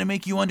I'm trying to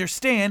make you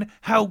understand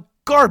how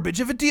garbage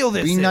of a deal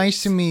this is. Be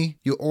nice to me.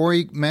 You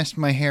already messed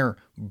my hair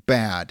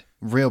bad.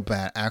 Real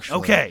bad,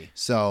 actually. Okay.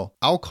 So,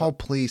 I'll call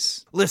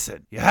police.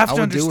 Listen, you have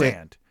to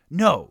understand.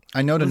 No.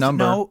 I know the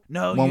number. No,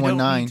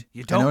 119.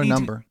 You don't I know the need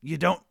number. You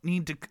don't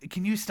need to.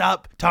 Can you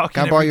stop talking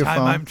Can I borrow every your time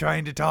phone? I'm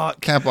trying to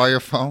talk? Can I borrow your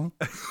phone?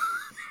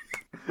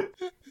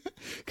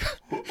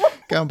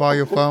 Can I borrow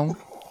your phone?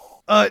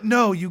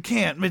 No, you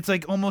can't. It's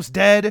like almost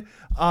dead.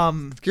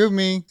 Excuse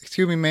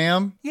me,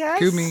 ma'am.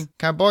 Yes? Excuse me,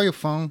 can I borrow your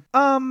phone?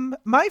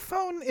 My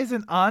phone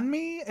isn't on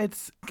me.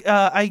 It's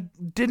I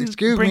didn't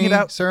Excuse bring me, it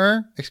out.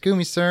 sir. Excuse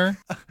me, sir.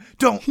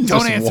 Don't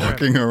Just answer.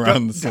 walking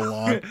around the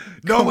salon.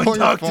 No Can I one borrow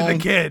your talk to the phone?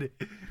 kid.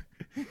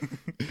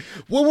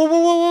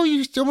 Whoa!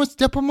 You still want to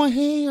step on my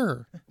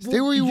hair. Stay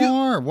Well, where you you-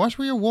 are. Watch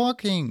where you're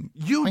walking.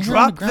 You My hair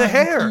on dropped the ground, I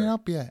haven't hair. cleaned it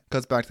up yet.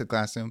 Cuts back to the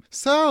classroom.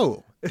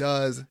 So,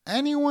 does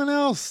anyone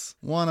else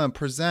want to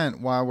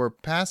present while we're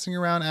passing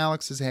around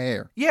Alex's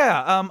hair?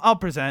 Yeah, I'll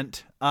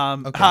present.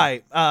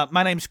 Hi,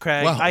 my name's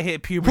Craig. Wow. I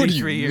hit What puberty are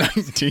you, 3 years.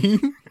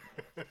 19?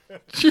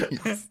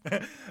 Jeez.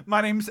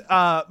 My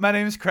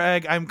name's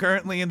Craig. I'm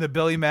currently in the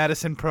Billy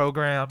Madison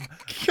program.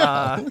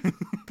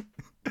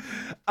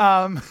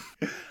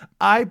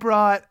 I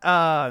brought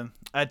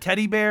a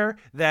teddy bear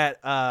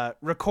that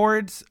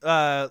records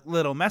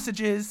little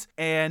messages,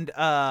 and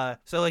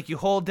so like you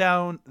hold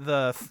down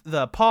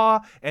the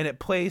paw and it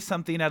plays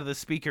something out of the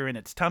speaker in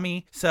its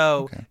tummy.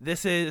 So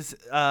this is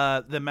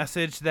the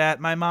message that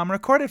my mom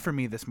recorded for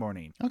me this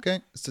morning.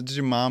 Okay. So, did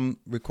your mom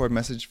record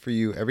message for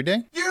you every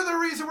day? You're the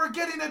reason we're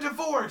getting a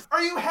divorce.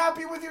 Are you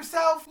happy with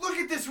yourself? Look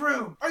at this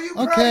room. Are you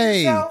proud of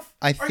Okay. yourself?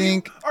 I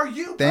think. Are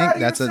you proud of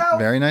That's yourself? a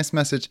very nice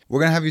message. We're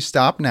gonna have you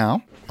stop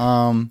now.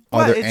 Are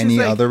What? there It's any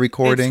just like- other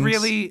recordings? It's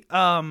really,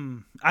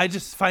 I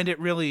just find it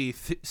really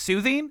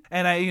soothing,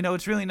 and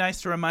it's really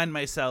nice to remind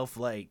myself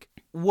like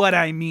what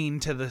I mean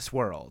to this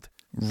world.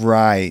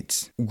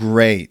 Right.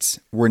 Great.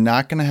 We're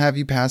not going to have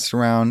you pass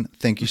around.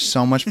 Thank you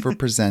so much for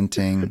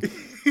presenting.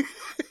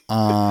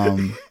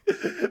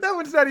 That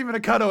one's not even a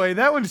cutaway.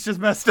 That one's just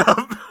messed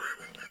up.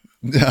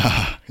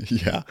 Yeah.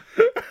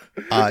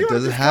 Does it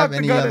just have cock the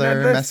any gun and end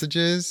other this?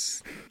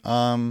 messages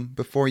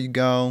before you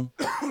go?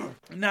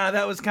 Nah,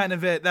 that was kind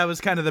of it. That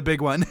was kind of the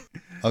big one.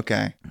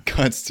 Okay.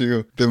 Cuts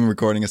to them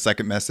recording a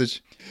second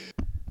message.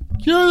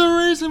 You're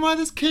the reason why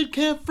this kid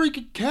can't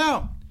freaking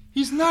count.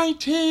 He's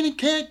 19 and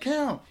can't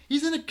count.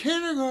 He's in a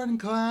kindergarten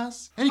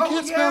class and he Oh,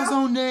 can't spell his yeah?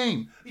 own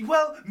name.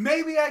 Well,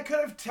 maybe I could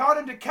have taught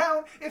him to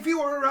count if he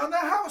were around the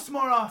house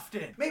more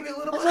often. Maybe a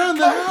little bit Around of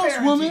the house,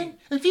 co-parenting. woman.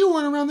 If you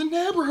weren't around the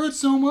neighborhood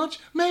so much,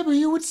 maybe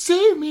you would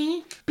see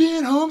me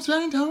being home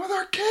spending time with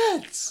our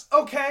kids.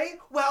 Okay,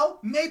 well,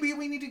 maybe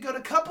we need to go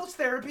to couples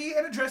therapy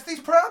and address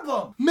these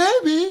problems.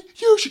 Maybe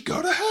you should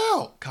go to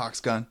hell. Cock's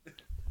gun.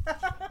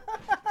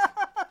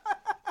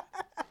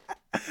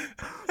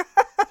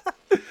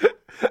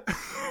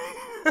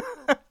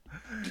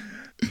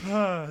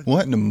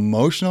 What an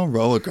emotional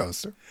roller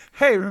coaster.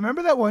 Hey,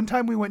 remember that one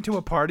time we went to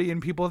a party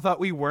and people thought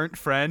we weren't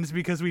friends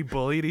because we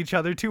bullied each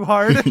other too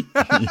hard?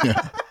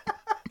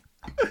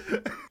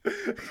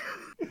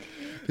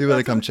 People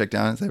that come check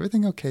down. Is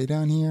everything okay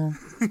down here?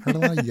 Heard a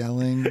lot of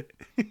yelling.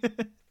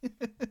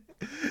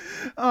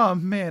 Oh,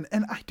 man.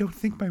 And I don't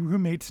think my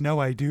roommates know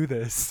I do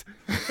this.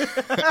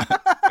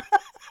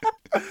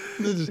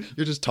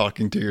 You're just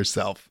talking to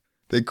yourself.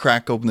 They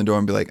crack open the door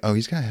and be like, oh,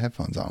 he's got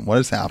headphones on. What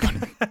is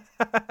happening?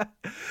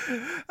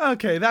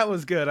 Okay, that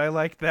was good. I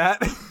liked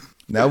that.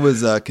 That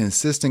was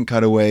consistent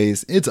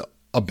cutaways. It's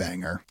a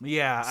banger.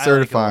 Yeah. I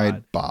Certified like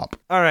it a lot. bop.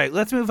 All right,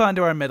 let's move on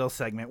to our middle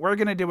segment. We're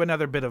going to do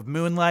another bit of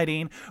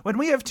moonlighting. When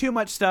we have too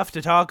much stuff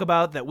to talk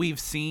about that we've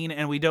seen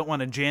and we don't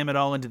want to jam it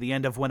all into the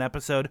end of one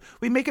episode,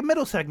 we make a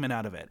middle segment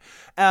out of it.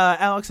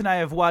 Alex and I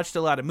have watched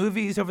a lot of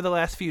movies over the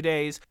last few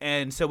days,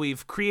 and so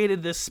we've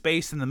created this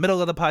space in the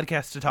middle of the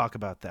podcast to talk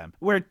about them.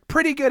 We're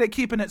pretty good at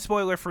keeping it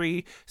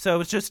spoiler-free,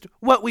 so it's just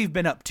what we've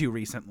been up to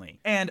recently.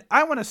 And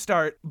I want to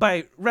start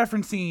by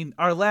referencing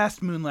our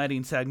last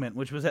moonlighting segment,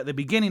 which was at the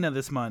beginning of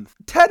this month.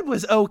 Ted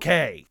was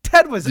okay.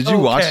 Did you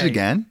watch it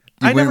again?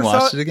 You I went and never saw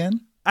watched it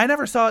again? I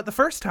never saw it the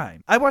first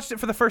time. I watched it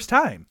for the first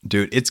time.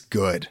 Dude, it's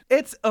good.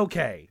 It's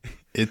okay.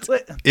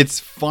 It's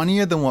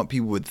funnier than what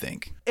people would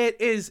think. It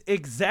is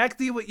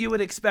exactly what you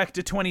would expect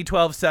a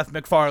 2012 Seth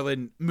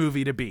MacFarlane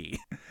movie to be.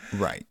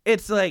 Right.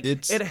 It's like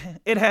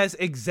it has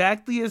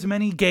exactly as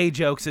many gay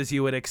jokes as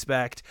you would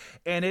expect,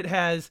 and it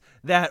has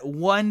that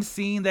one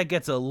scene that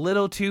gets a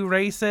little too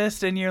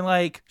racist, and you're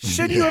like,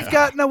 should you have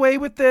gotten away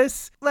with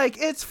this? Like,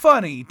 it's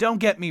funny, don't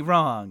get me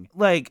wrong.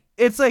 Like,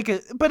 it's like a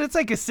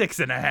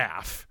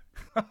 6.5.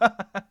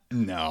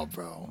 No,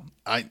 bro.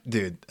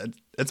 Dude,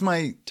 that's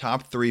my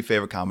top 3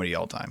 favorite comedy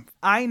all time.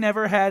 I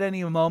never had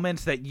any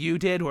moments that you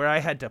did where I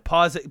had to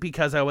pause it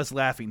because I was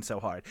laughing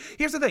so hard.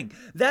 Here's the thing.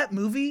 That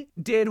movie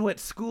did what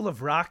School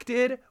of Rock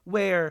did,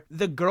 where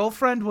the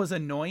girlfriend was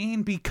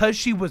annoying because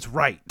she was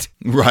right.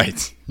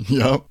 Right.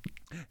 Yep.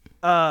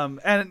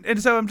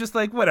 And so I'm just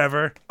like,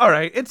 whatever. All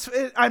right.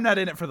 I'm not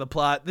in it for the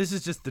plot. This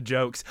is just the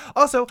jokes.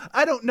 Also,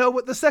 I don't know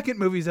what the second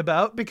movie's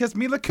about because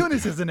Mila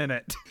Kunis isn't in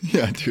it.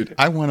 Yeah, dude.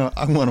 I wanna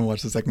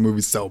watch the second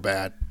movie so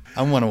bad.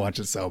 I wanna watch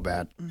it so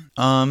bad.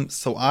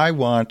 So I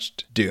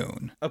watched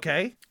Dune.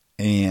 Okay.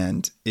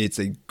 And it's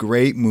a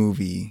great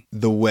movie.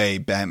 The way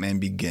Batman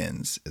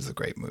Begins is a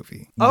great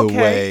movie. Okay.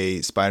 The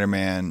way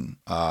Spider-Man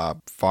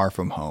Far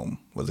From Home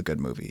was a good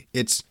movie.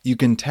 You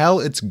can tell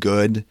it's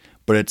good,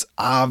 but it's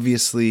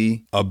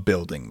obviously a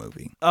building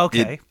movie.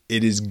 Okay.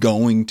 It is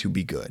going to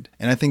be good.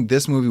 And I think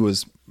this movie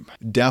was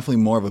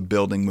definitely more of a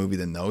building movie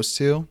than those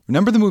two.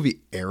 Remember the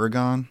movie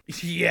Aragon?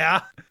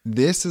 Yeah.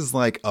 This is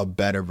like a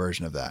better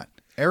version of that.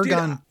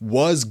 Aragon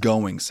was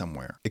going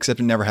somewhere,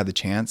 except it never had the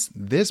chance.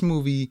 This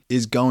movie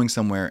is going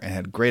somewhere and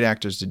had great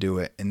actors to do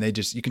it. And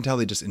you can tell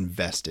they just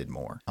invested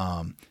more.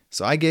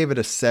 So I gave it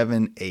a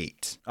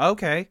 7-8.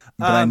 Okay.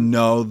 But I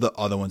know the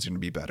other one's going to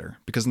be better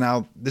because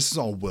now this is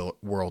all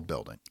world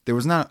building. There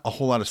was not a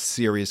whole lot of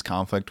serious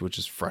conflict, which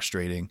is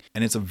frustrating.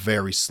 And it's a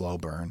very slow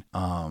burn.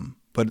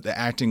 But the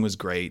acting was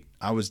great.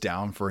 I was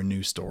down for a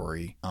new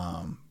story.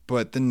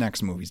 But the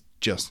next movie's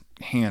just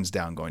hands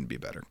down going to be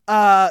better.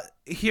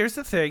 Here's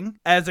the thing.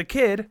 As a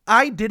kid,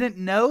 I didn't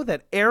know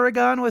that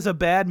Aragon was a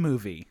bad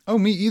movie. Oh,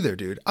 me either,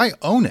 dude. I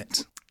own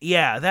it.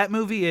 Yeah, that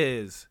movie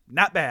is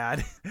not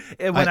bad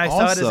when I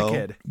saw it as a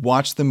kid.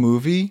 Watched the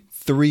movie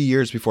 3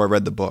 years before I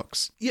read the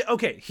books. Yeah,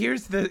 okay,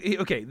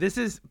 this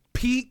is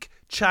peak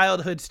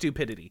childhood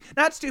stupidity.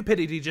 Not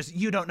stupidity, just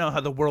you don't know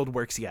how the world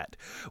works yet.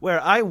 Where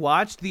I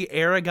watched the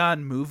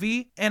Aragon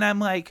movie and I'm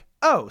like,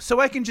 oh, so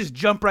I can just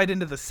jump right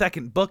into the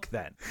second book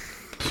then.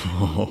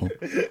 Oh.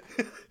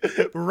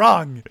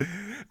 Wrong.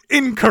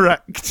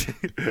 Incorrect.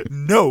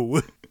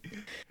 No.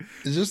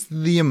 It's just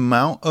the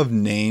amount of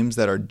names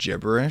that are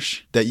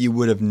gibberish that you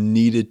would have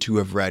needed to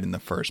have read in the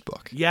first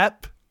book.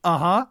 Yep.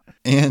 Uh-huh.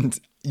 And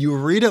you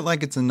read it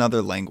like it's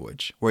another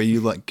language where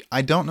you like,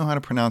 I don't know how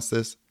to pronounce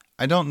this.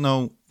 I don't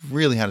know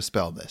really how to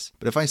spell this.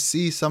 But if I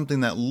see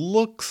something that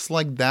looks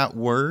like that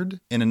word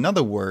in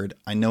another word,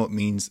 I know it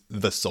means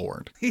the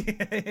sword.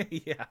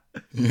 Yeah.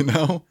 You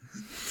know?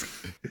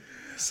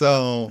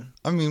 So,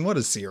 I mean, what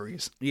a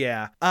series.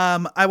 Yeah.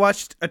 I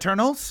watched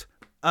Eternals.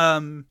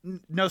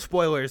 No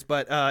spoilers,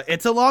 but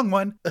it's a long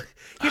one.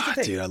 Here's the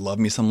thing. Dude, I love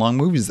me some long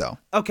movies though.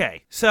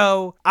 Okay,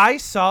 so I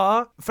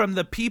saw from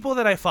the people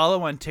that I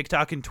follow on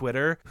TikTok and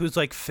Twitter whose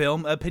like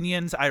film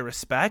opinions I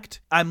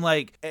respect, I'm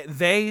like,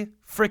 they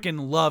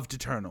freaking loved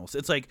Eternals.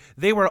 It's like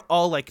they were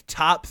all like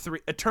top 3.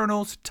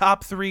 Eternals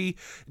top 3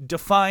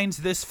 defines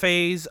this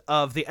phase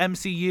of the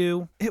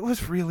MCU. It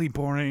was really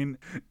boring.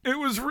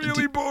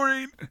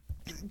 Boring.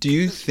 Do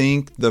you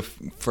think the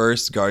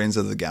first Guardians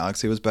of the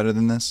Galaxy was better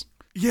than this?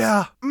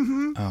 Yeah.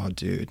 Mm-hmm. Oh,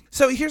 dude.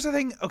 So here's the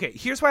thing. Okay,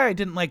 here's why I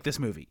didn't like this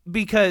movie.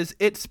 Because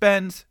it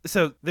spends...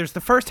 So there's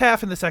the first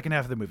half and the second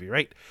half of the movie,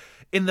 right?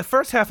 In the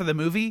first half of the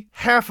movie,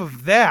 half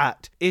of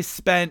that is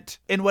spent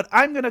in what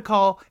I'm going to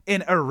call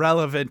an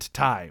irrelevant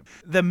time.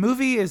 The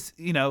movie is,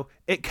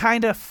 it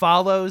kind of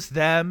follows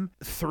them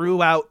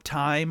throughout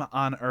time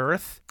on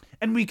Earth.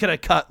 And we could have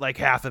cut like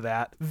half of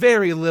that.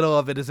 Very little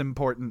of it is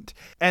important.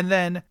 And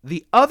then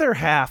the other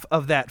half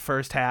of that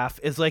first half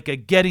is like a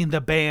getting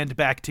the band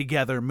back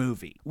together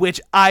movie,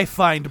 which I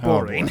find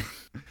boring.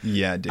 Oh,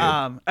 yeah,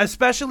 dude.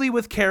 Especially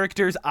with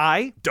characters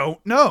I don't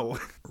know.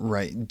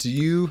 Right.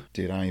 Dude,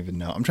 I don't even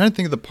know. I'm trying to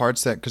think of the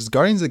parts because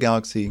Guardians of the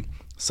Galaxy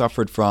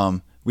suffered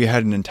from, we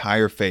had an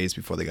entire phase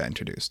before they got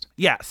introduced.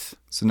 Yes.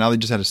 So now they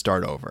just had to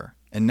start over.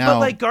 And now, but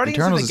like Guardians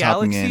Eternals of the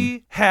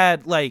Galaxy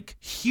had like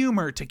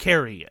humor to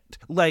carry it.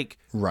 Like,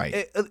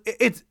 right.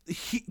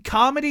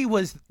 Comedy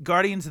was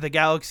Guardians of the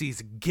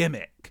Galaxy's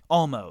gimmick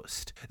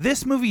almost.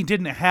 This movie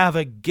didn't have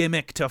a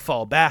gimmick to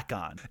fall back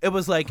on. It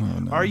was like,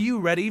 Are you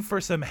ready for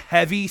some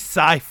heavy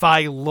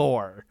sci-fi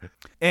lore?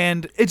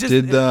 And it just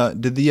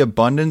did the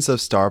abundance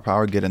of star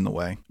power get in the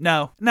way?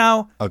 No.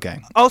 Okay.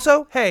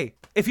 Also, hey.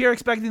 If you're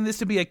expecting this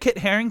to be a Kit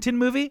Harington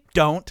movie,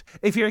 don't.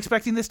 If you're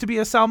expecting this to be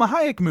a Salma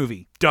Hayek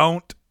movie,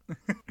 don't.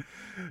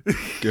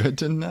 Good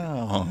to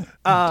know.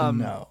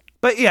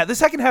 But yeah, the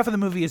second half of the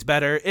movie is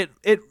better.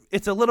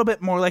 It's a little bit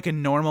more like a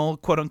normal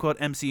quote unquote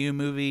MCU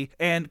movie.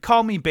 And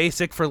call me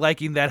basic for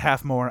liking that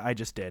half more. I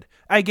just did.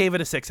 I gave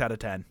it a 6 out of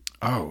 10.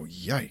 Oh,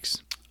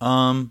 yikes.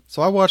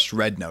 So I watched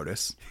Red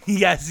Notice.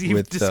 Yes,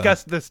 you've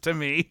discussed this to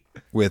me.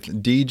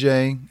 With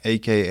DJ,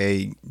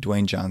 a.k.a.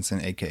 Dwayne Johnson,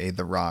 a.k.a.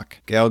 The Rock,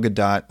 Gal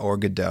Gadot or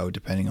Gadot,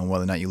 depending on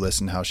whether or not you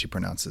listen to how she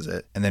pronounces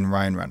it, and then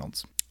Ryan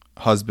Reynolds,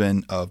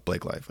 husband of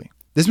Blake Lively.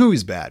 This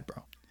movie's bad,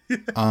 bro.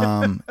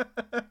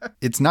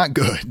 It's not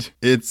good.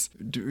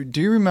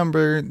 Do you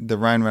remember the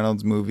Ryan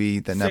Reynolds movie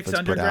that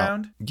Netflix put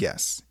out?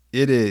 Yes.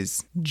 It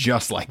is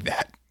just like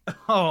that.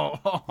 Oh.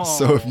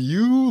 So if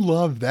you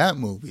love that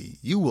movie,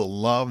 you will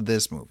love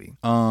this movie.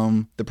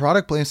 The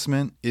product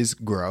placement is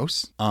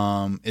gross.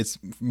 It's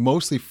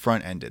mostly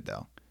front-ended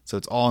though. So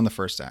it's all in the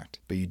first act.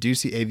 But you do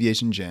see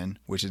Aviation Gin,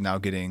 which is now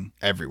getting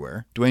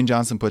everywhere. Dwayne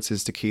Johnson puts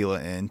his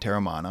tequila in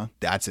Terramana.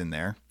 That's in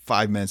there.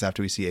 5 minutes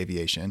after we see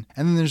Aviation.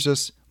 And then there's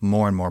just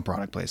more and more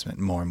product placement,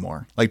 more and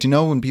more. Like, do you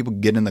know when people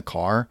get in the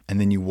car and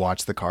then you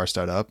watch the car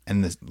start up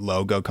and this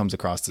logo comes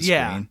across the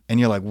screen? And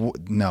you're like,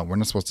 no, we're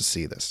not supposed to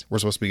see this. We're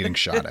supposed to be getting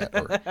shot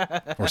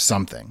at or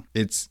something.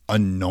 It's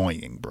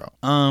annoying,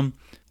 bro.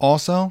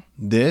 Also,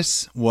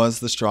 this was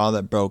the straw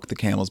that broke the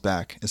camel's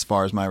back as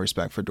far as my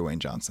respect for Dwayne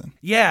Johnson.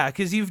 Yeah,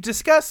 because you've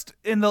discussed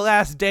in the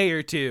last day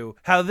or two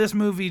how this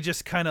movie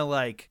just kind of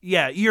like,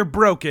 you're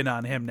broken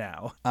on him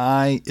now.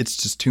 It's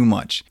just too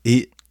much.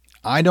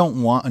 I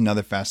don't want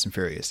another Fast and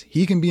Furious.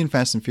 He can be in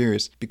Fast and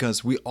Furious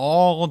because we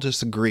all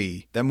just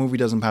agree that movie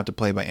doesn't have to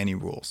play by any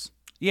rules.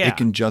 Yeah. It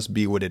can just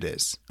be what it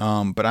is.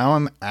 But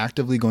I'm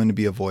actively going to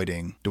be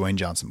avoiding Dwayne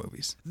Johnson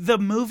movies.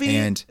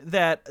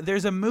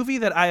 There's a movie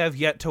that I have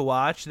yet to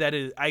watch that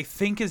I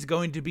think is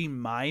going to be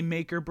my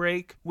make or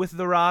break with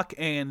The Rock,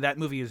 and that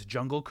movie is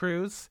Jungle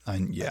Cruise.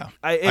 Yeah.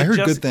 I heard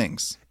good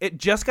things. It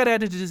just got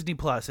added to Disney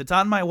Plus. It's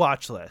on my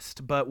watch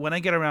list, but when I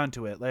get around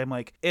to it, I'm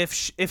like,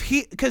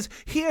 because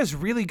he has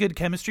really good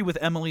chemistry with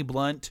Emily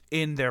Blunt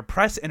in their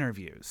press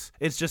interviews.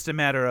 It's just a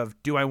matter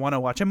of, do I want to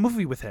watch a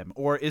movie with him,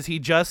 or is he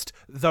just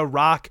The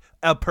Rock,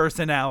 a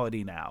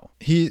personality now?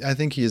 I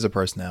think he is a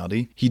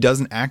personality. He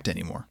doesn't act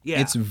anymore.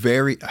 Yeah. It's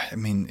very,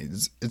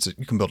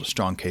 you can build a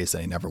strong case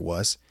that he never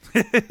was.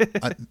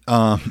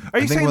 Are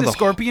you saying the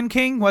Scorpion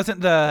King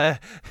wasn't the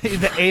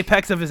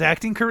apex of his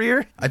acting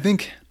career? I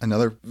think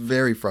another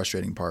very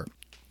frustrating part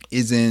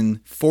is in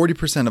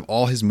 40% of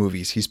all his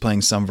movies, he's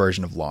playing some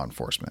version of law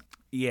enforcement.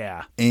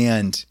 Yeah.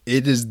 And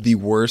it is the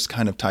worst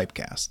kind of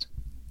typecast.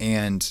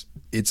 And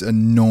it's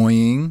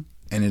annoying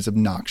and it's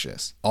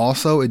obnoxious.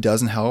 Also, it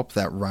doesn't help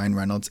that Ryan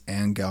Reynolds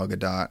and Gal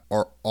Gadot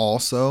are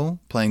also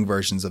playing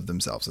versions of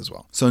themselves as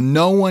well. So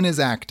no one is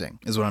acting,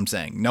 is what I'm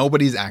saying.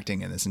 Nobody's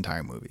acting in this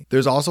entire movie.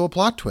 There's also a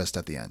plot twist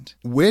at the end,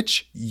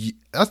 which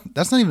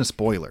that's not even a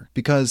spoiler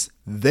because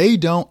they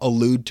don't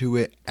allude to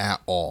it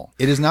at all.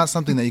 It is not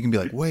something that you can be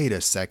like, wait a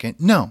second.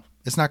 No,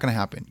 it's not going to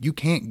happen. You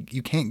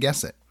can't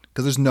guess it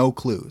because there's no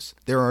clues.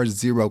 There are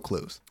 0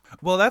 clues.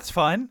 Well, that's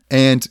fun.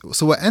 And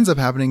so what ends up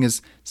happening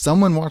is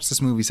someone watched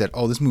this movie, said,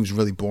 oh, this movie's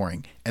really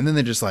boring. And then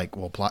they're just like,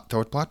 well,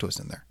 throw a plot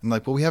twist in there. And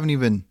like, well, we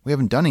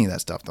haven't done any of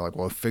that stuff. They're like,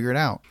 well, figure it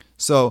out.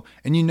 So,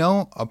 and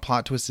a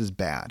plot twist is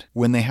bad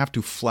when they have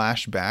to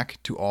flash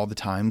back to all the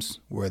times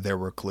where there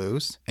were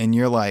clues. And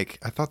you're like,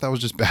 I thought that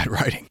was just bad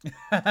writing.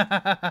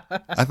 I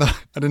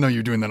didn't know you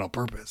were doing that on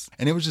purpose.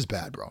 And it was just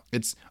bad, bro.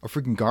 It's a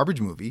freaking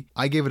garbage movie.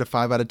 I gave it a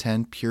 5 out of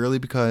 10 purely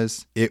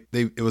because it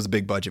was a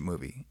big budget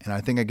movie. And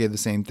I think I gave the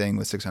same thing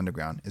with Six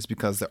Underground. It's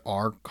because there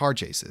are car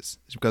chases.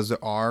 It's because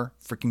there are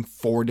freaking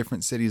 4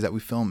 different cities that we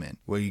film in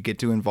where you get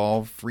to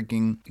involve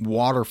freaking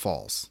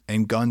waterfalls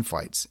and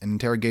gunfights and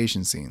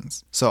interrogation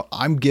scenes. So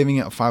I'm giving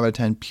it a 5 out of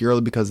 10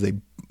 purely because they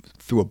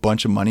threw a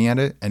bunch of money at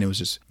it and it was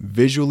just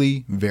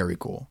visually very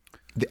cool.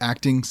 The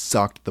acting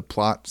sucked. The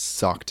plot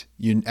sucked.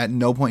 At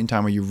no point in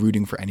time are you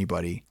rooting for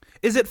anybody.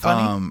 Is it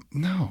funny?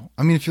 No.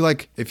 I mean,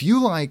 if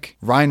you like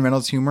Ryan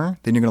Reynolds humor,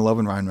 then you're going to love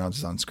when Ryan Reynolds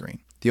is on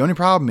screen. The only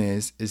problem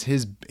is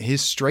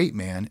his straight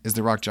man is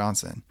The Rock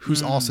Johnson,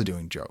 who's also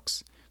doing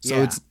jokes. So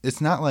Yeah.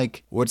 it's not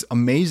like what's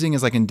amazing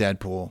is like in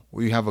Deadpool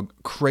where you have a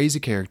crazy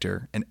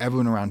character and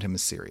everyone around him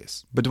is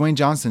serious. But Dwayne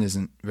Johnson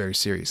isn't very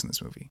serious in this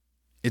movie.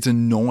 It's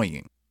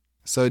annoying.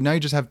 So now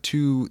you just have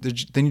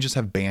then you just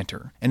have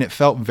banter. And it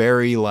felt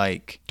very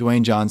like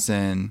Dwayne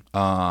Johnson,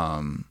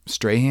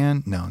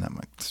 Strahan? No, not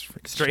Mike.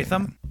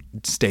 Statham?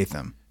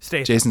 Statham.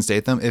 Jason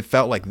Statham. It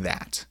felt like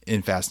that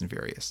in Fast and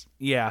Furious.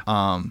 Yeah.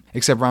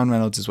 Except Ryan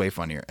Reynolds is way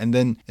funnier. And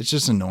then it's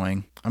just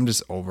annoying. I'm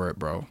just over it,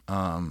 bro.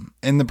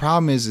 And the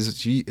problem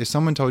is if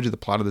someone told you the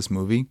plot of this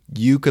movie,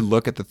 you could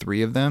look at the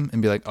 3 of them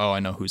and be like, oh,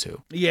 I know who's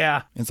who.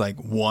 Yeah. It's like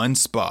 1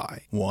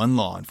 spy, 1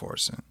 law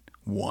enforcement,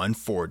 1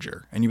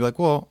 forger. And you'd be like,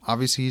 well,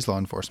 obviously he's law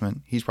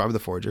enforcement. He's probably the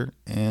forger.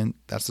 And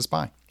that's the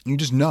spy. You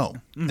just know.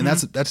 Mm-hmm.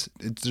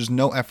 And there's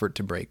no effort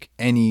to break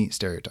any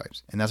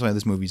stereotypes. And that's why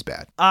this movie's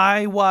bad.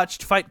 I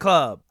watched Fight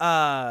Club.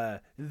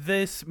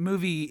 This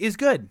movie is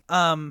good.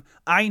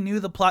 I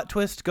knew the plot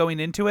twist going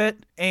into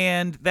it,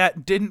 and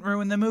that didn't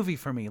ruin the movie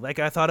for me like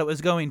I thought it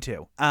was going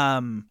to.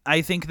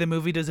 I think the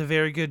movie does a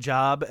very good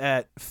job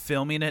at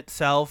filming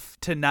itself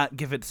to not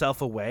give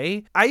itself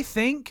away. I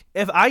think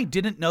if I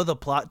didn't know the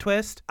plot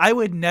twist, I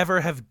would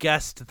never have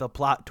guessed the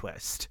plot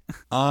twist.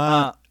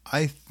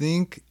 I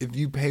think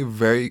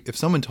if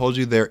someone told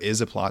you there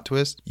is a plot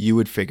twist, you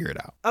would figure it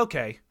out.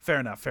 Okay, fair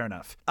enough.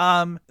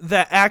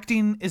 The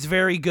acting is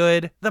very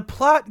good. The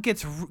plot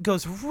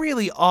goes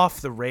really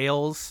off the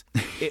rails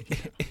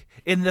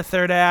in the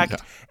 3rd act, yeah.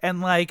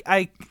 And like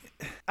I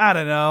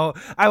don't know.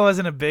 I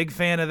wasn't a big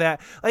fan of that.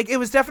 Like, it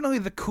was definitely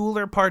the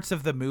cooler parts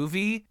of the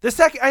movie.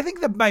 I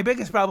think my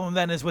biggest problem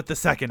then is with the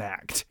 2nd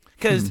act.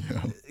 Because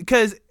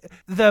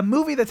the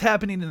movie that's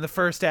happening in the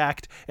 1st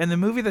act and the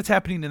movie that's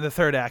happening in the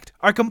 3rd act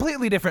are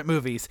completely different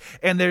movies.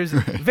 And there's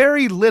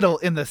very little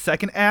in the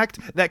 2nd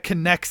act that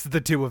connects the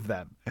 2 of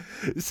them.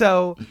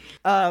 So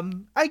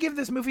I give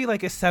this movie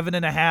like a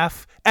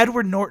 7.5.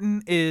 Edward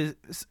Norton is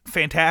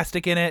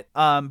fantastic in it.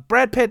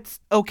 Brad Pitt's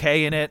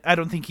okay in it. I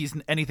don't think he's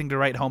anything to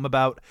write home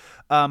about.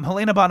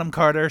 Helena Bonham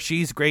Carter,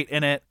 she's great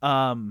in it.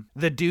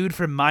 The dude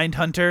from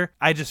Mindhunter,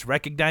 I just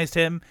recognized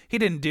him. He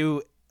didn't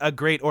do a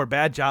great or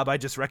bad job. I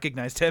just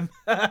recognized him.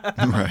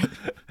 Right.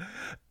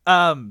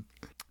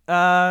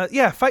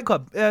 Yeah, Fight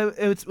Club.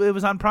 It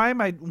was on Prime.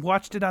 I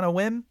watched it on a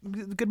whim.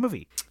 Good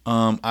movie.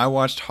 I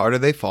watched Harder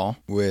They Fall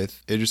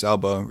with Idris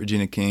Elba,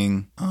 Regina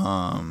King,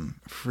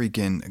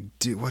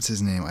 dude, what's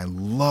his name? I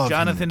love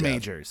Jonathan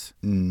Majors.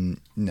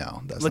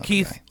 No, that's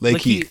Lakeith. not the guy.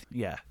 Lakeith.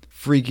 Yeah.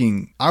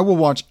 I will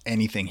watch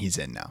anything he's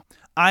in now.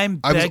 I'm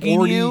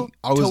begging you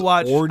to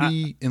watch.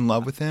 already in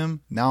love with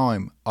him. Now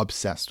I'm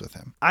obsessed with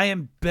him. I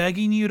am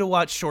begging you to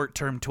watch Short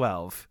Term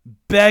 12.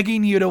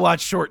 Begging you to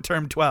watch Short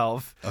Term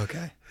 12.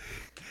 Okay.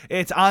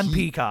 It's on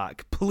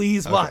Peacock.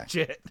 Please watch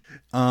it.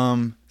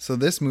 So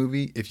this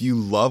movie, if you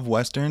love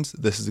Westerns,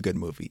 this is a good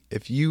movie.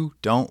 If you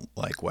don't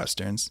like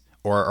Westerns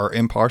or are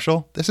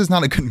impartial, this is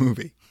not a good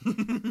movie.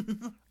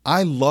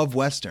 I love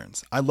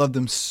Westerns. I love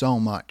them so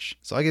much.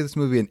 So I give this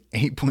movie an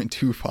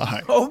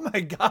 8.25. Oh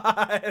my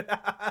God.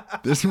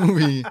 This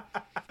movie,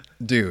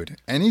 dude,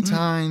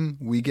 anytime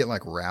we get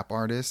like rap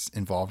artists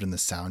involved in the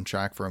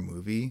soundtrack for a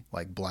movie,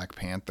 like Black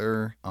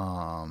Panther,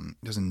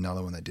 there's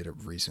another one that did it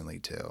recently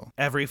too.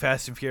 Every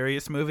Fast and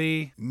Furious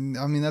movie.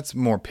 I mean, that's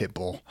more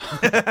Pitbull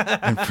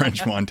and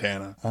French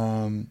Montana.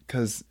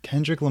 Because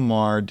Kendrick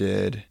Lamar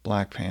did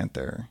Black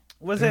Panther.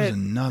 Was There's it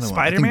another one.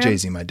 Spider-Man? I think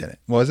Jay-Z might did it.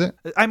 Was it?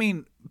 I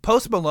mean,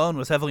 Post Malone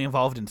was heavily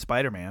involved in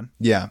Spider-Man.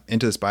 Yeah,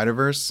 Into the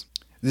Spider-Verse.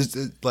 This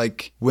is,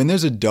 like, when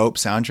there's a dope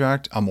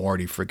soundtrack, I'm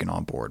already freaking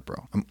on board,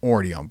 bro. I'm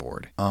already on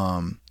board.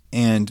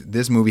 And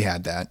this movie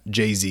had that.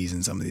 Jay-Z's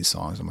in some of these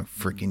songs. I'm like,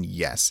 freaking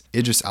yes.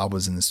 Idris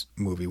Elba's in this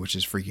movie, which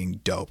is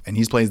freaking dope. And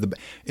he's plays the...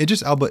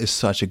 Idris Elba is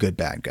such a good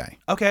bad guy.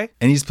 Okay.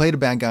 And he's played a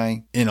bad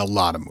guy in a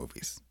lot of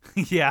movies.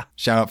 Yeah.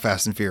 Shout out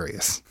Fast and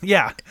Furious.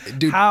 Yeah.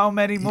 Dude. How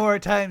many more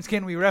times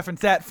can we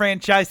reference that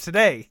franchise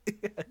today?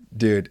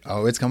 Dude,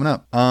 it's coming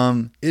up.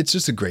 It's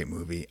just a great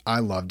movie. I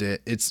loved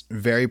it. It's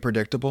very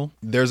predictable.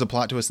 There's a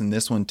plot twist in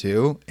this one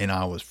too, and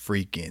I was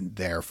freaking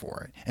there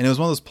for it. And it was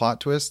one of those plot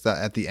twists that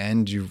at the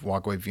end you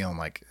walk away feeling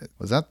like,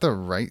 was that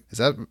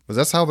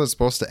how it was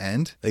supposed to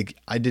end? Like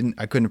I couldn't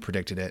have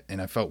predicted it,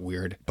 and I felt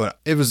weird, but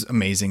it was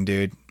amazing,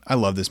 dude. I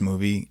love this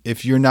movie.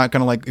 If you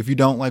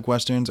don't like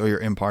Westerns or you're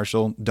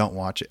impartial, don't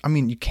watch it. I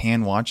mean, you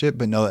can watch it,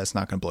 but no, that's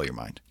not going to blow your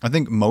mind. I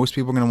think most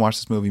people are going to watch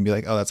this movie and be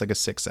like, oh, that's like a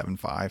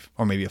 6.75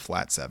 or maybe a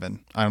flat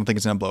 7. I don't think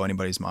it's going to blow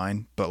anybody's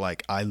mind, but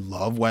like, I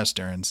love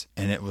Westerns,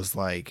 and it was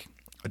like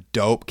a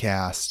dope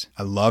cast.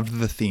 I loved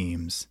the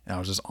themes, and I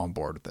was just on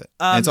board with it.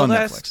 And it's on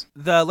Netflix.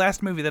 The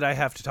last movie that I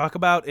have to talk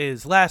about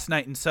is Last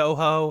Night in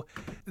Soho.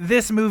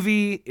 This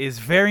movie is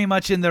very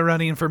much in the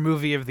running for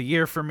movie of the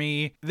year for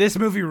me. This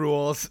movie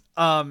rules.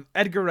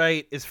 Edgar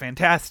Wright is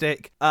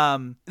fantastic.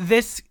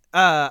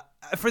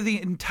 For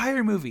the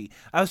entire movie,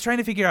 I was trying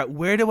to figure out,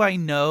 where do I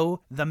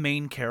know the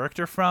main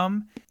character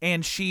from?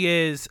 And she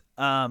is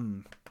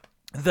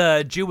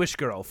the Jewish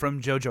girl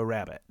from Jojo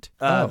Rabbit,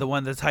 the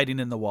one that's hiding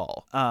in the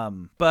wall.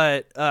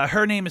 But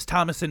her name is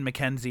Thomasin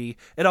McKenzie.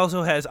 It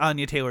also has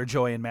Anya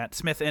Taylor-Joy and Matt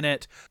Smith in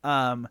it.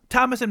 Thomasin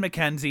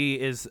McKenzie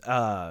is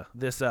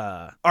this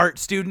art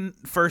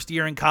student, first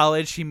year in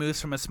college. She moves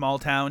from a small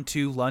town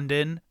to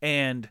London,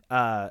 and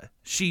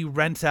she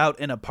rents out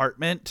an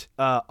apartment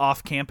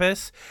off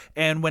campus,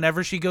 and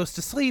whenever she goes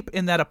to sleep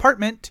in that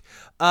apartment,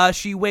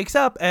 she wakes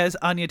up as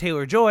Anya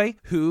Taylor-Joy,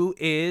 who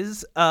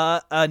is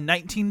a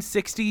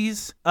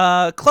 1960s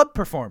club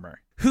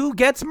performer who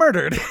gets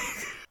murdered.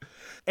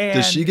 And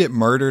does she get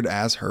murdered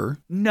as her?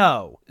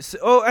 No.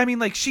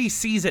 She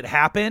sees it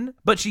happen,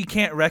 but she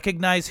can't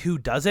recognize who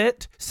does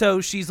it. So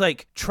she's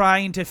like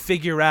trying to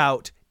figure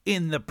out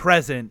in the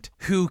present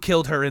who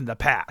killed her in the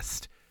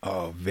past.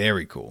 Oh,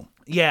 very cool.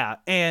 Yeah,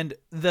 and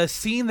the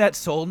scene that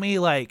sold me,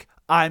 like,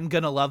 I'm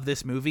gonna love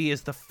this movie,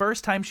 is the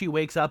first time she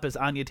wakes up as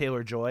Anya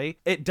Taylor-Joy.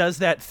 It does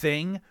that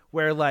thing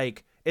where,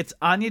 like, it's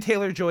Anya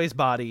Taylor-Joy's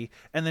body,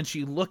 and then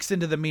she looks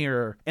into the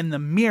mirror, and the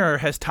mirror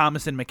has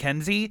Thomasin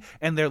McKenzie,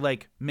 and they're,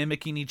 like,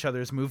 mimicking each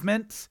other's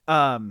movements.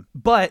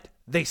 But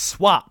they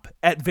swap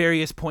at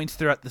various points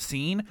throughout the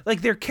scene.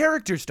 Like, their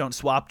characters don't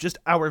swap, just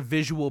our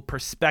visual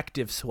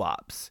perspective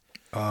swaps.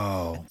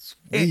 Oh,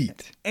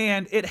 sweet.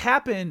 And it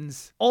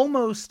happens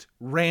almost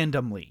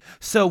randomly.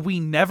 So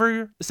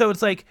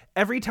it's like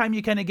every time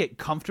you kind of get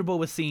comfortable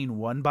with seeing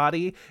one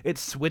body, it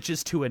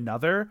switches to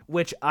another,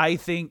 which I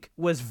think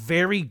was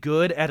very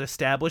good at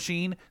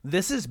establishing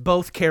this is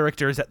both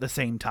characters at the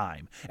same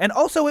time. And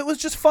also it was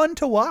just fun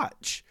to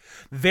watch.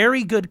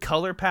 Very good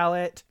color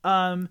palette.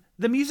 The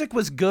music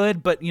was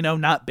good, but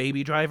not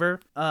Baby Driver.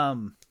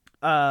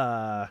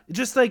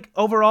 Just like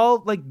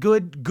overall, like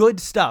good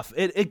stuff.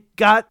 It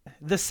got,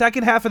 the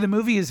second half of the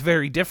movie is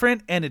very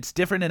different, and it's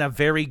different in a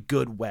very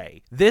good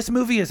way. This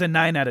movie is a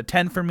 9 out of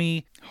 10 for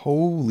me.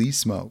 Holy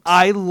smokes.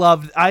 I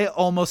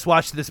almost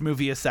watched this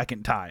movie a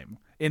second time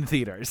in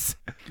theaters.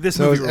 This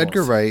so movie is rules.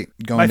 Edgar Wright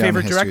going my down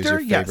favorite the history director?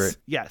 as your favorite?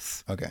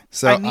 Yes. Okay.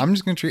 So I'm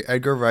just going to treat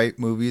Edgar Wright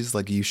movies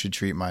like you should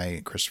treat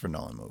my Christopher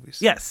Nolan movies.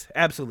 Yes,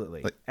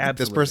 absolutely.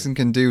 Absolutely. This person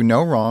can do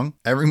no wrong.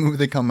 Every movie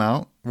they come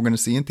out, we're going to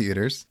see in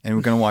theaters, and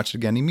we're going to watch it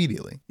again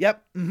immediately.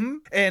 Yep. Mm-hmm.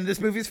 And this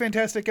movie is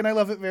fantastic, and I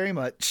love it very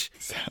much.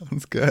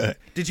 Sounds good.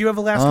 Did you have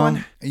a last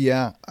one?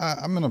 Yeah.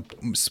 I'm going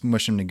to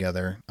smush them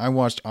together. I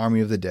watched Army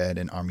of the Dead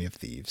and Army of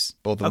Thieves.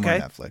 Both of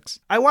them on Netflix.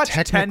 I watched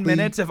 10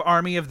 minutes of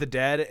Army of the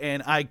Dead,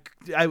 and I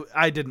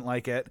didn't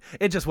like it.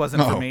 It just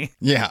wasn't for me.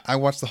 Yeah, I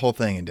watched the whole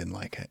thing and didn't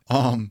like it.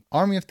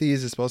 Army of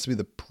Thieves is supposed to be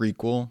the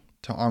prequel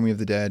to Army of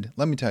the Dead.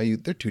 Let me tell you,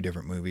 they're two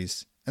different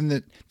movies.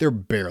 and they're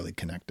barely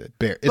connected.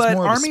 It's but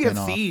more of Army a of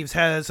spinoff. Thieves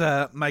has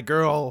my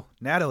girl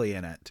Natalie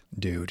in it.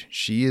 Dude,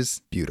 she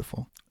is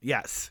beautiful.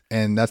 Yes.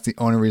 And that's the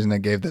only reason I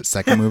gave that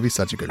second movie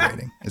such a good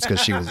rating. It's because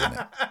she was in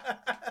it.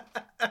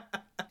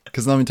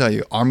 Because let me tell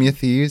you, Army of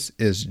Thieves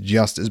is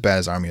just as bad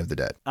as Army of the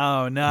Dead.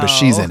 Oh, no. But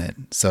she's in it.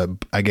 So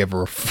I gave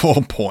her a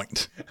full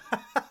point.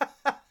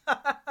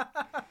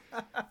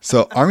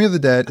 So Army of the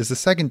Dead is the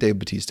second Dave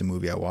Bautista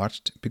movie I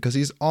watched because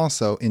he's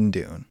also in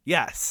Dune.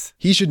 Yes.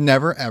 He should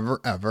never, ever,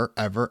 ever,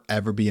 ever,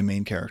 ever be a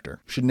main character.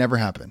 Should never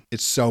happen.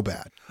 It's so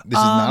bad. This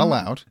is not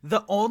allowed.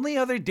 The only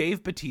other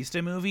Dave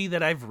Bautista movie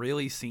that I've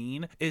really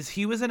seen is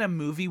he was in a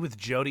movie with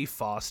Jodie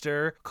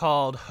Foster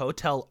called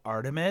Hotel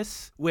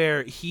Artemis,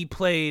 where he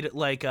played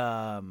like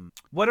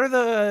what are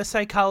the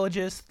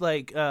psychologists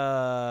like in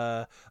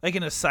a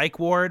psych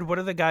ward? What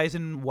are the guys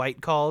in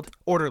white called?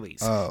 Orderlies.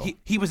 Oh.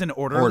 He was an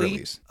orderly.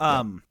 Orderlies.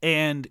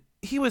 And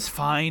he was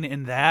fine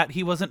in that.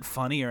 He wasn't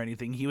funny or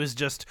anything. He was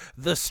just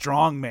the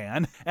strong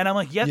man. And I'm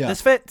like, yeah.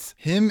 This fits.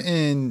 Him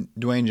and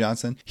Dwayne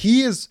Johnson.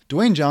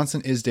 Dwayne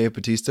Johnson is Dave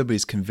Bautista, but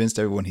he's convinced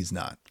everyone he's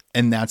not.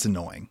 And that's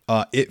annoying.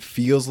 It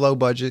feels low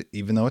budget,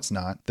 even though it's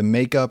not. The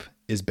makeup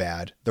is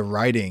bad. The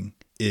writing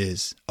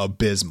is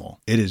abysmal.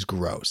 It is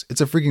gross.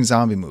 It's a freaking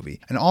zombie movie.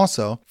 And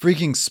also,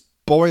 freaking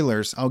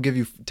spoilers. I'll give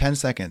you 10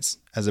 seconds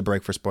as a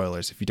break for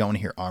spoilers if you don't want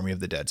to hear Army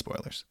of the Dead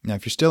spoilers. Now,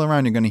 if you're still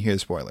around, you're going to hear the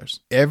spoilers.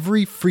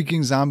 Every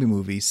freaking zombie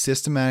movie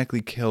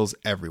systematically kills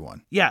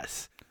everyone.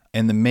 Yes.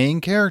 And the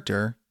main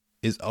character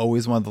is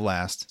always one of the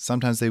last.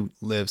 Sometimes they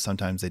live,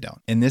 sometimes they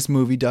don't. And this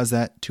movie does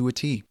that to a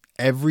T.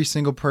 Every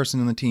single person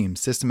on the team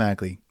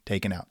systematically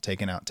taken out.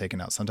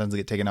 Sometimes they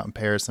get taken out in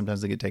pairs.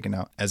 Sometimes they get taken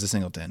out as a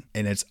singleton.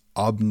 And it's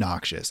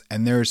obnoxious.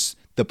 And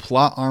the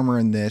plot armor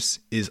in this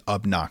is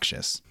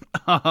obnoxious.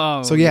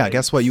 Oh, so yeah,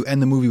 guess what? You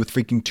end the movie with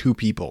freaking 2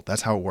 people.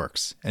 That's how it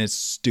works. And it's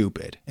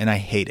stupid. And I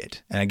hate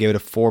it. And I gave it a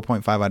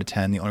 4.5 out of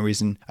 10. The only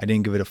reason I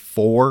didn't give it a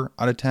 4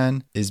 out of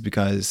 10 is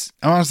because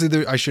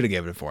honestly, I should have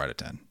given it a 4 out of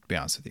 10. Be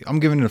honest with you. I'm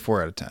giving it a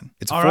 4 out of 10.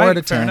 It's a 4 out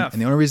of 10. And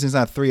the only reason it's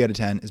not a 3 out of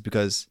 10 is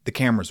because the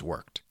cameras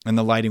worked and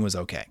the lighting was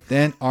okay.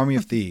 Then Army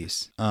of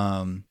Thieves.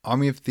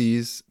 Army of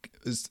Thieves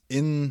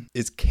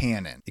is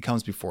canon. It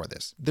comes before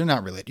this. They're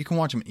not related. You can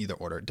watch them in either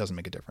order. It doesn't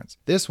make a difference.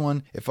 This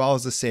one, it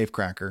follows the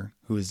safecracker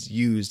who is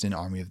used in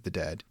Army of the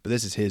Dead, but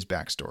this is his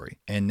backstory.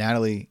 And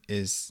Natalie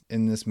is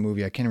in this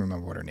movie. I can't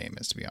remember what her name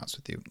is, to be honest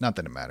with you. Not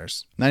that it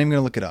matters. Not even going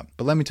to look it up.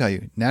 But let me tell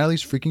you,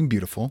 Natalie's freaking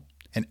beautiful.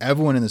 And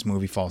everyone in this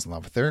movie falls in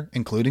love with her,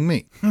 including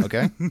me.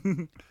 Okay?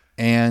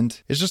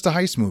 And it's just a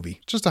heist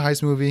movie. Just a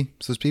heist movie.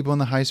 So there's people in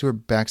the heist who are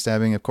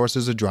backstabbing. Of course,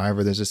 there's a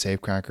driver. There's a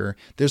safecracker.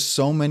 There's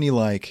so many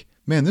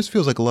man, this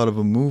feels like a lot of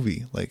a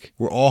movie. Like,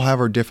 we all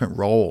have our different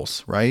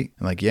roles, right?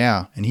 And like,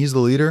 yeah. And he's the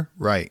leader?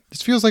 Right.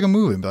 This feels like a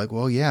movie. And be like,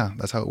 well, yeah,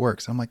 that's how it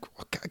works. I'm like,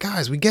 well,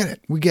 guys, we get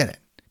it. We get it.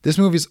 This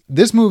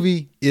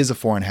movie is a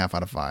 4.5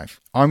 out of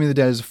 5. Army of the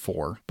Dead is a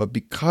 4. But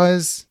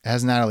because it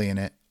has Natalie in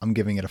it, I'm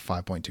giving it a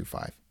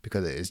 5.25.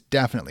 Because it is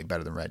definitely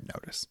better than Red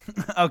Notice.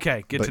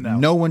 Okay, good to know.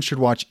 No one should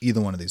watch either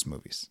one of these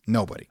movies.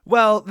 Nobody.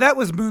 Well, that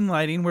was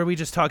Moonlighting, where we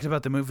just talked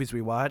about the movies we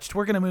watched.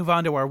 We're going to move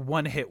on to our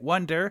one-hit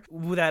wonder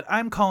that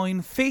I'm calling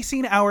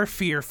Facing Our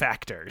Fear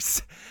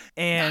Factors.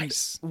 And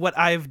nice. What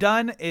I've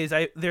done is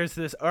there's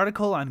this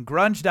article on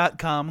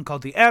grunge.com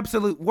called The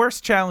Absolute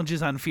Worst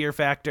Challenges on Fear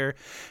Factor.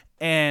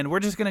 And we're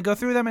just going to go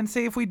through them and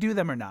see if we do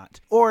them or not.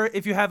 Or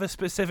if you have a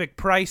specific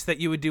price that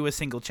you would do a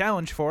single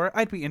challenge for,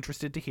 I'd be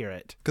interested to hear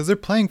it. Because they're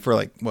playing for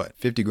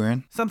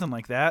 $50,000? Something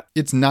like that.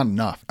 It's not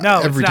enough.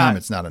 No, Every time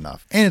it's not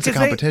enough. And it's a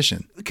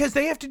competition. Because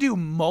they have to do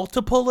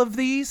multiple of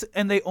these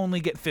and they only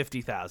get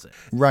 50,000.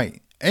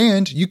 Right.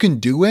 And you can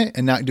do it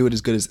and not do it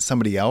as good as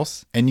somebody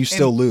else and you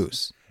still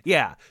lose.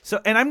 Yeah. So,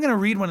 and I'm going to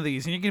read one of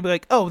these and you're going to be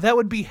like, oh, that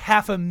would be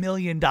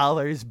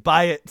 $500,000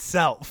 by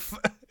itself.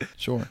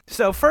 Sure.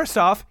 So first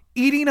off,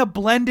 eating a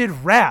blended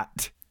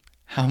rat.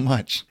 How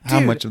much? Dude. How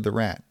much of the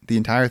rat? The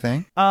entire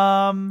thing?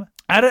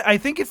 I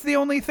think it's the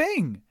only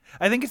thing.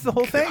 I think it's the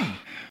whole thing.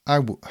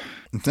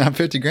 It's not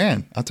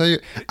 $50,000. I'll tell you,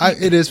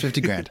 it is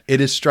 $50,000.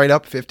 It is straight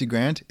up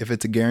 $50,000. If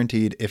it's a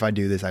guaranteed, if I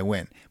do this, I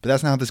win. But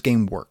that's not how this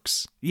game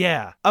works.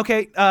 Yeah.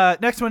 Okay.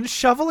 Next one: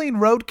 shoveling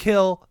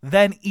roadkill,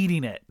 then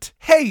eating it.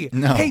 Hey,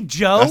 no, hey,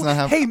 Joe. That's not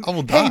how I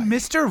will die. Hey,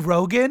 Mr.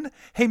 Rogan.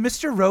 Hey,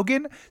 Mr.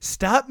 Rogan.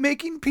 Stop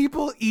making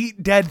people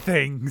eat dead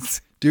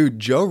things. Dude,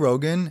 Joe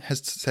Rogan has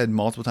said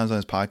multiple times on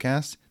his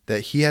podcast that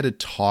he had to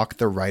talk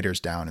the writers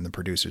down and the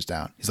producers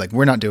down. He's like,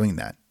 we're not doing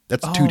that.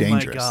 That's too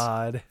dangerous. Oh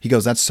my God. He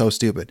goes, that's so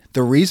stupid.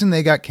 The reason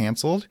they got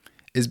canceled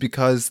is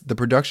because the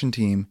production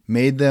team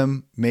made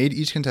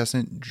each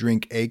contestant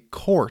drink a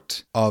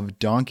quart of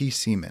donkey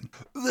semen.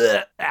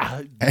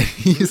 And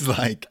he's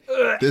like,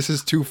 this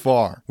is too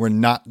far. We're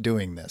not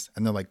doing this.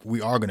 And they're like,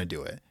 we are going to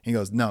do it. He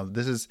goes, no,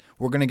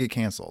 we're going to get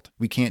canceled.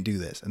 We can't do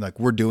this. And like,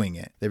 we're doing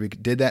it. They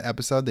did that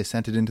episode. They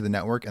sent it into the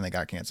network and they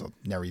got canceled.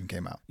 Never even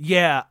came out.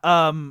 Yeah.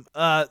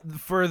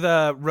 For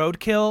the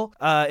roadkill,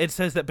 it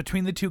says that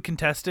between the two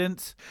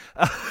contestants,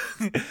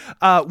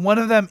 one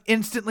of them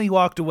instantly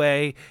walked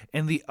away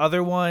and the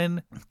other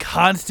one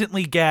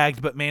constantly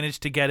gagged but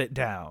managed to get it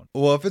down.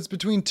 Well, if it's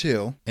between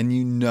two and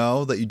you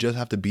know that you just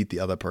have to beat the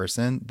other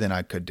person, then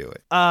I could do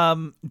it.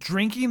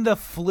 Drinking the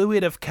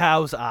fluid of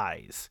cow's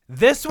eyes.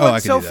 This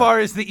one so far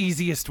is the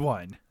easiest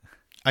one.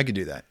 I could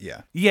do that.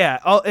 Yeah. Yeah.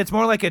 It's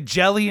more like a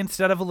jelly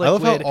instead of a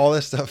liquid. I love how all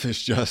this stuff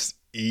is just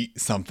eat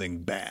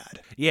something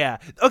bad. Yeah.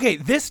 Okay,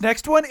 this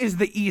next one is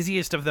the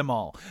easiest of them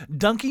all.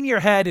 Dunking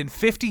your head in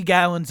 50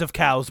 gallons of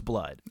cow's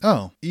blood.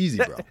 Oh, easy,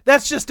 bro.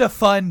 That's just a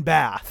fun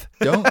bath.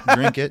 Don't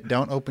drink it.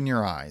 Don't open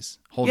your eyes.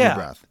 Hold your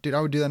breath. Dude, I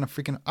would do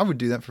that I would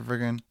do that for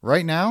freaking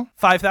right now.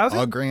 $5,000?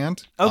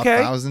 $1,000? Okay.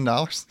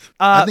 $1,000?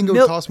 I think it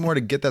would cost more to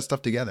get that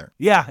stuff together.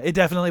 Yeah, it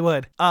definitely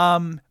would.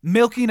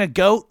 Milking a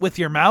goat with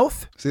your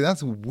mouth? See,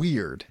 that's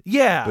weird.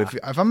 Yeah. But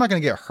if I'm not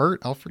going to get hurt,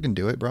 I'll freaking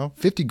do it, bro.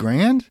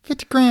 $50,000?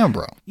 $50,000,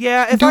 bro.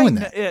 Yeah,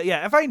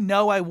 if I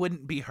know I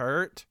wouldn't be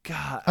hurt.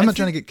 God. I'm not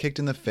trying to get kicked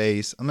in the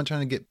face. I'm not trying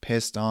to get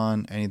pissed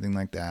on, anything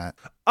like that.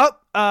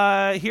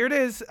 Here it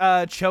is.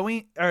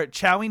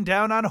 Chowing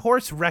down on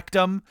horse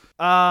rectum.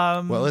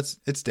 Well, it's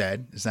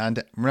dead. It's not.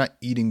 We're not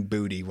eating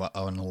booty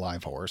on a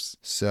live horse.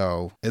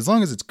 So as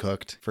long as it's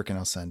cooked, freaking,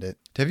 I'll send it.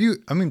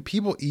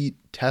 People eat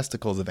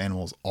testicles of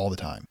animals all the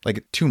time,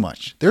 like too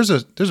much. There's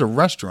a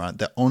restaurant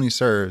that only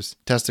serves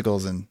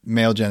testicles and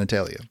male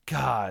genitalia.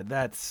 God,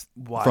 that's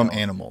wild. From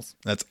animals.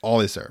 That's all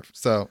they serve.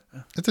 So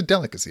it's a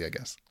delicacy, I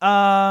guess.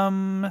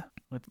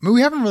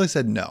 We haven't really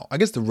said no. I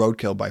guess the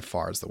roadkill by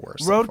far is the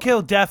worst.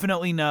 Roadkill,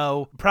 definitely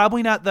no.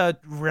 Probably not the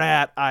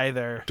rat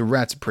either. The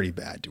rat's pretty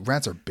bad.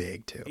 Rats are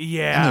big too.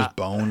 Yeah. And there's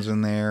bones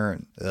in there.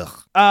 And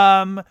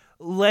ugh.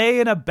 Lay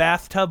in a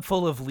bathtub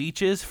full of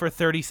leeches for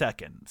 30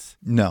 seconds.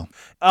 No.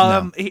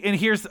 And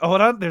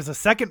hold on. There's a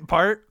second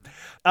part.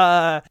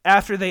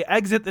 After they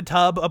exit the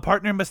tub, a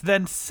partner must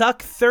then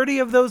suck 30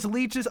 of those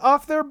leeches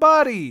off their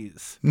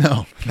bodies.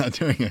 No, not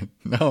doing it.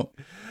 No.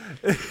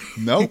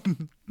 Nope.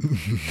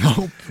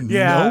 Nope.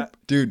 Yeah. Nope.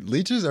 Dude,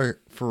 leeches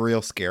are for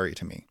real scary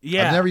to me.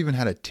 Yeah. I've never even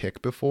had a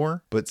tick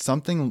before, but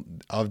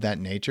something of that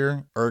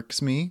nature irks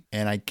me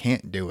and I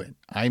can't do it.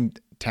 I'm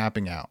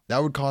tapping out.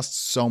 That would cost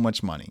so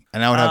much money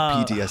and I would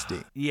have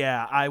PTSD.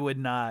 Yeah, I would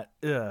not.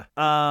 Ugh.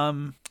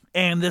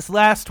 And this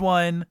last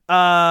one,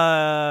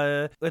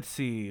 let's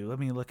see. Let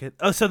me look at.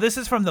 Oh, so this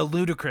is from the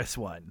ludicrous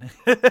one.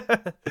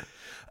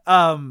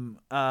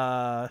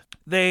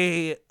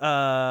 They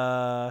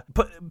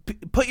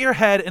put your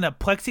head in a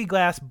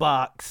plexiglass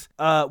box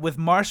with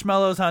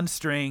marshmallows on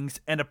strings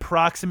and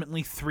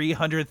approximately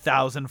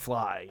 300,000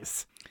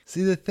 flies.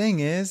 See, the thing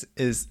is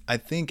I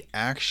think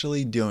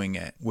actually doing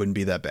it wouldn't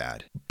be that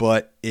bad,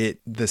 but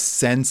the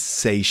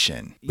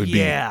sensation would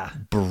be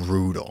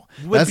brutal.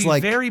 Would be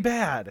very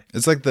bad.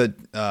 It's like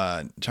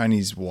the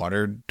Chinese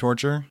water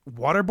torture.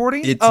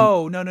 Waterboarding?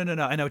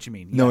 No. I know what you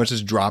mean. No, it's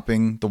just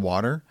dropping the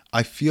water.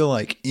 I feel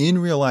like in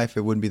real life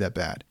it wouldn't be that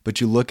bad, but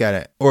you look at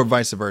it, or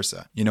vice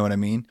versa. You know what I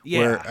mean? Yeah.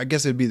 Where I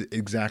guess it'd be the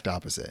exact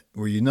opposite,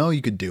 where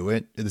you could do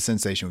it, the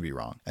sensation would be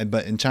wrong.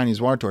 But in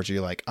Chinese water torture,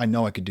 you're like, I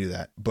know I could do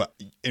that, but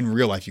in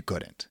real life you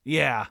couldn't.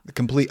 Yeah. The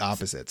complete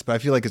opposites. But I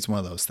feel like it's one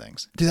of those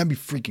things. Dude, that'd be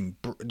freaking,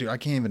 dude, I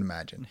can't even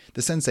imagine.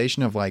 The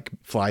sensation of like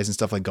flies and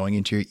stuff like going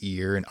into your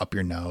ear and up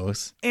your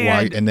nose.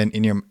 And then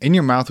in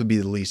your mouth would be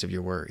the least of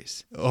your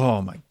worries.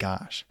 Oh my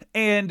gosh.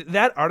 And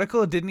that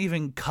article didn't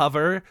even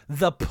cover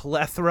the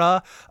plethora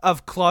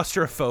of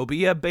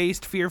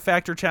claustrophobia-based Fear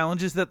Factor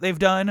challenges that they've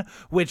done,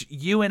 which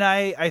you and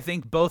I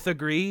think both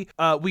agree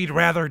we'd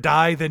rather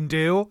die than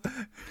do.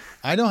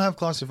 I don't have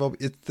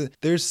claustrophobia.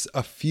 There's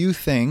a few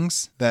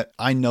things that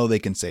I know they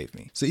can save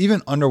me. So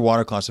even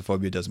underwater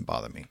claustrophobia doesn't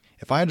bother me.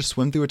 If I had to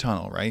swim through a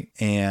tunnel, right,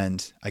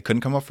 and I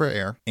couldn't come up for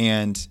air,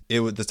 and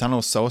the tunnel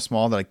was so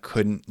small that I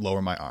couldn't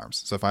lower my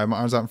arms. So if I have my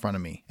arms out in front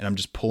of me and I'm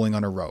just pulling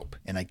on a rope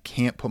and I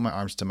can't put my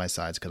arms to my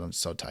sides because I'm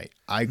so tight,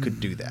 I could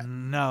do that.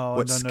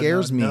 No.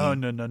 Scares me.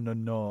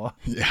 No.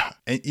 Yeah.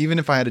 And even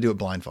if I had to do it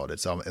blindfolded,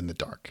 so I'm in the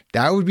dark,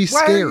 that would be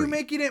scary. Why are you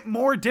making it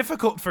more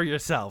difficult for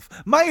yourself?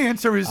 My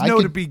answer is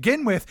no to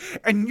begin with.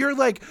 And you're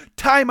like,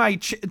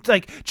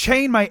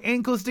 chain my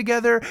ankles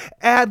together,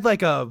 add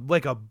like a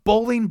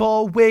bowling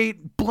ball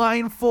weight,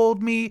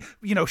 blindfold me,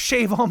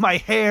 shave all my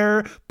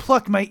hair,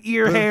 pluck my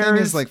ear hairs. The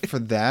thing is, like, for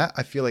that,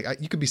 I feel like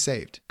you could be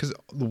saved, because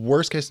the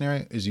worst case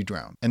scenario is you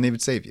drown and they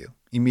would save you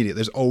immediately.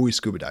 There's always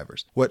scuba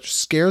divers. What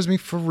scares me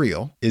for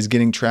real is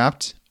getting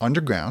trapped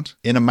underground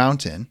in a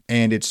mountain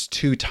and it's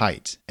too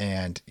tight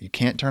and you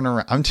can't turn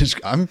around.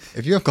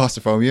 If you have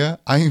claustrophobia,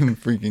 I am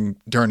freaking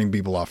turning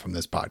people off from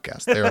this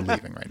podcast. They're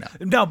leaving right now.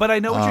 No, but I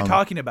know what you're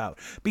talking about,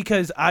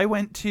 because I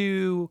went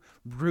to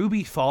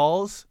Ruby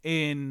Falls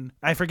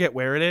I forget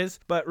where it is,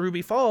 but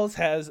Ruby Falls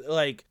has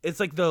it's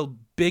like the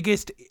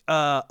biggest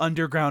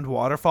underground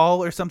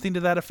waterfall or something to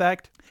that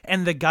effect.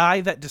 And the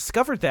guy that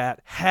discovered that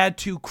had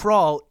to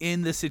crawl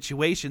in the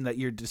situation that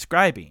you're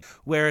describing,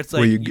 where it's like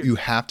where you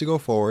have to go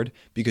forward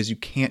because you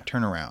can't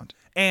turn around.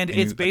 And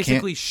it's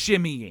basically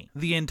shimmying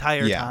the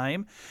entire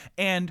time.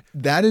 And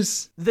that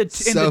is the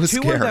so tour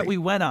scary. that we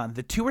went on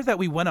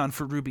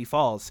for Ruby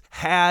Falls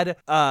had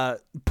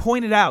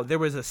pointed out there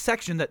was a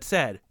section that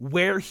said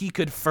where he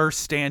could first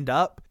stand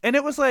up. And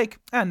it was like,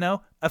 I don't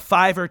know, a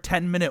 5 or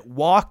 10 minute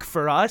walk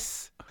for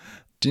us.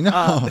 Do you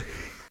know?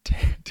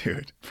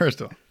 Dude,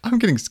 first of all, I'm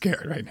getting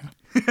scared right now.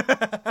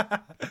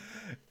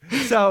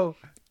 So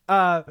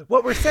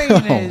what we're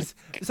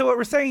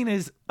saying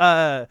is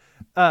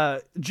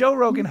Joe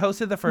Rogan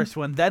hosted the first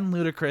one, then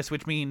Ludacris,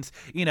 which means,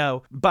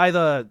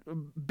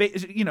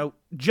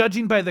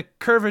 judging by the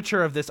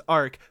curvature of this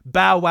arc,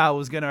 Bow Wow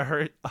was going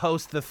to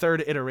host the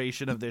third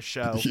iteration of this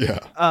show. Yeah.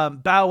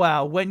 Bow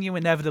Wow, when you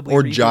inevitably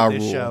or reboot Ja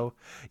this Rule. show.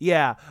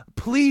 Yeah.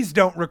 Please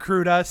don't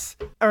recruit us,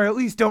 or at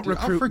least don't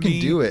recruit I'll freaking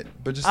me. do it,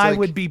 but just I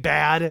would be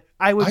bad.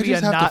 I would be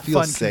a just have to not feel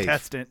fun safe.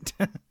 contestant.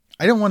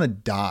 I don't want to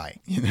die,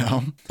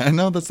 I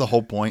know that's the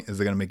whole point, is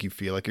they're going to make you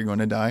feel like you're going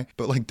to die,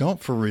 but like, don't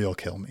for real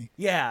kill me.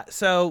 Yeah,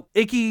 so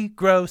icky,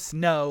 gross,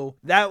 no.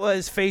 That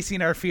was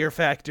facing our fear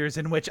factors,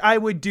 in which I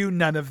would do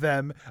none of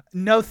them.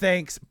 No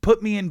thanks.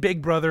 Put me in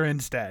Big Brother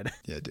instead.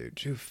 Yeah,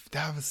 dude.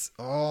 That was,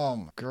 oh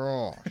my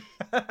God.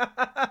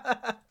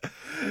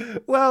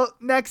 Well,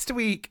 next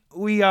week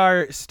we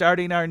are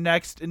starting our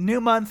next new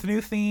month,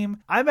 new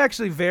theme. I'm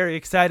actually very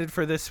excited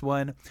for this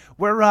one.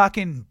 We're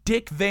rocking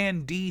Dick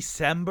Van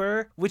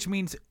December, which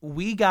means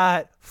we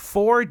got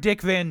 4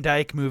 Dick Van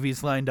Dyke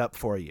movies lined up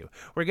for you.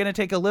 We're going to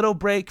take a little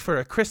break for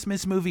a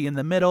Christmas movie in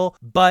the middle,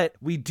 but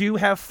we do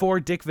have 4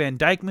 Dick Van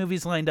Dyke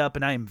movies lined up,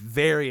 and I am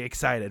very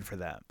excited for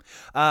them.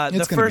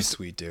 It's going to be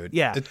sweet, dude.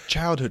 Yeah. It's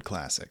childhood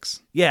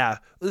classics. Yeah,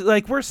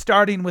 like we're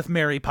starting with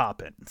Mary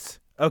Poppins.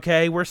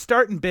 Okay, we're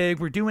starting big.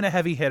 We're doing a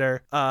heavy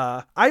hitter.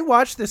 I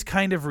watched this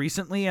kind of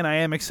recently, and I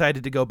am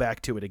excited to go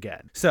back to it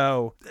again.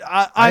 So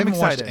I I'm haven't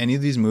excited. watched any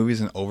of these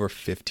movies in over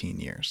 15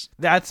 years.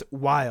 That's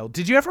wild.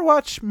 Did you ever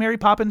watch Mary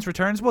Poppins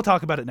Returns? We'll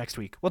talk about it next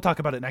week.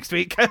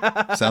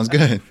 Sounds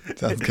good.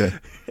 Sounds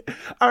good.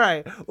 All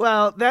right.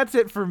 Well, that's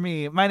it for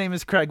me. My name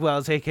is Craig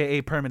Wells,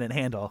 a.k.a. Permanent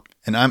Handle.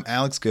 And I'm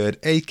Alex Good,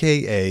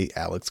 a.k.a.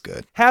 Alex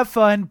Good. Have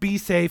fun, be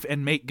safe,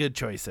 and make good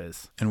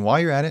choices. And while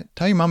you're at it,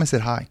 tell your mom I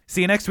said hi.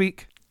 See you next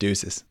week.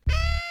 Deuces.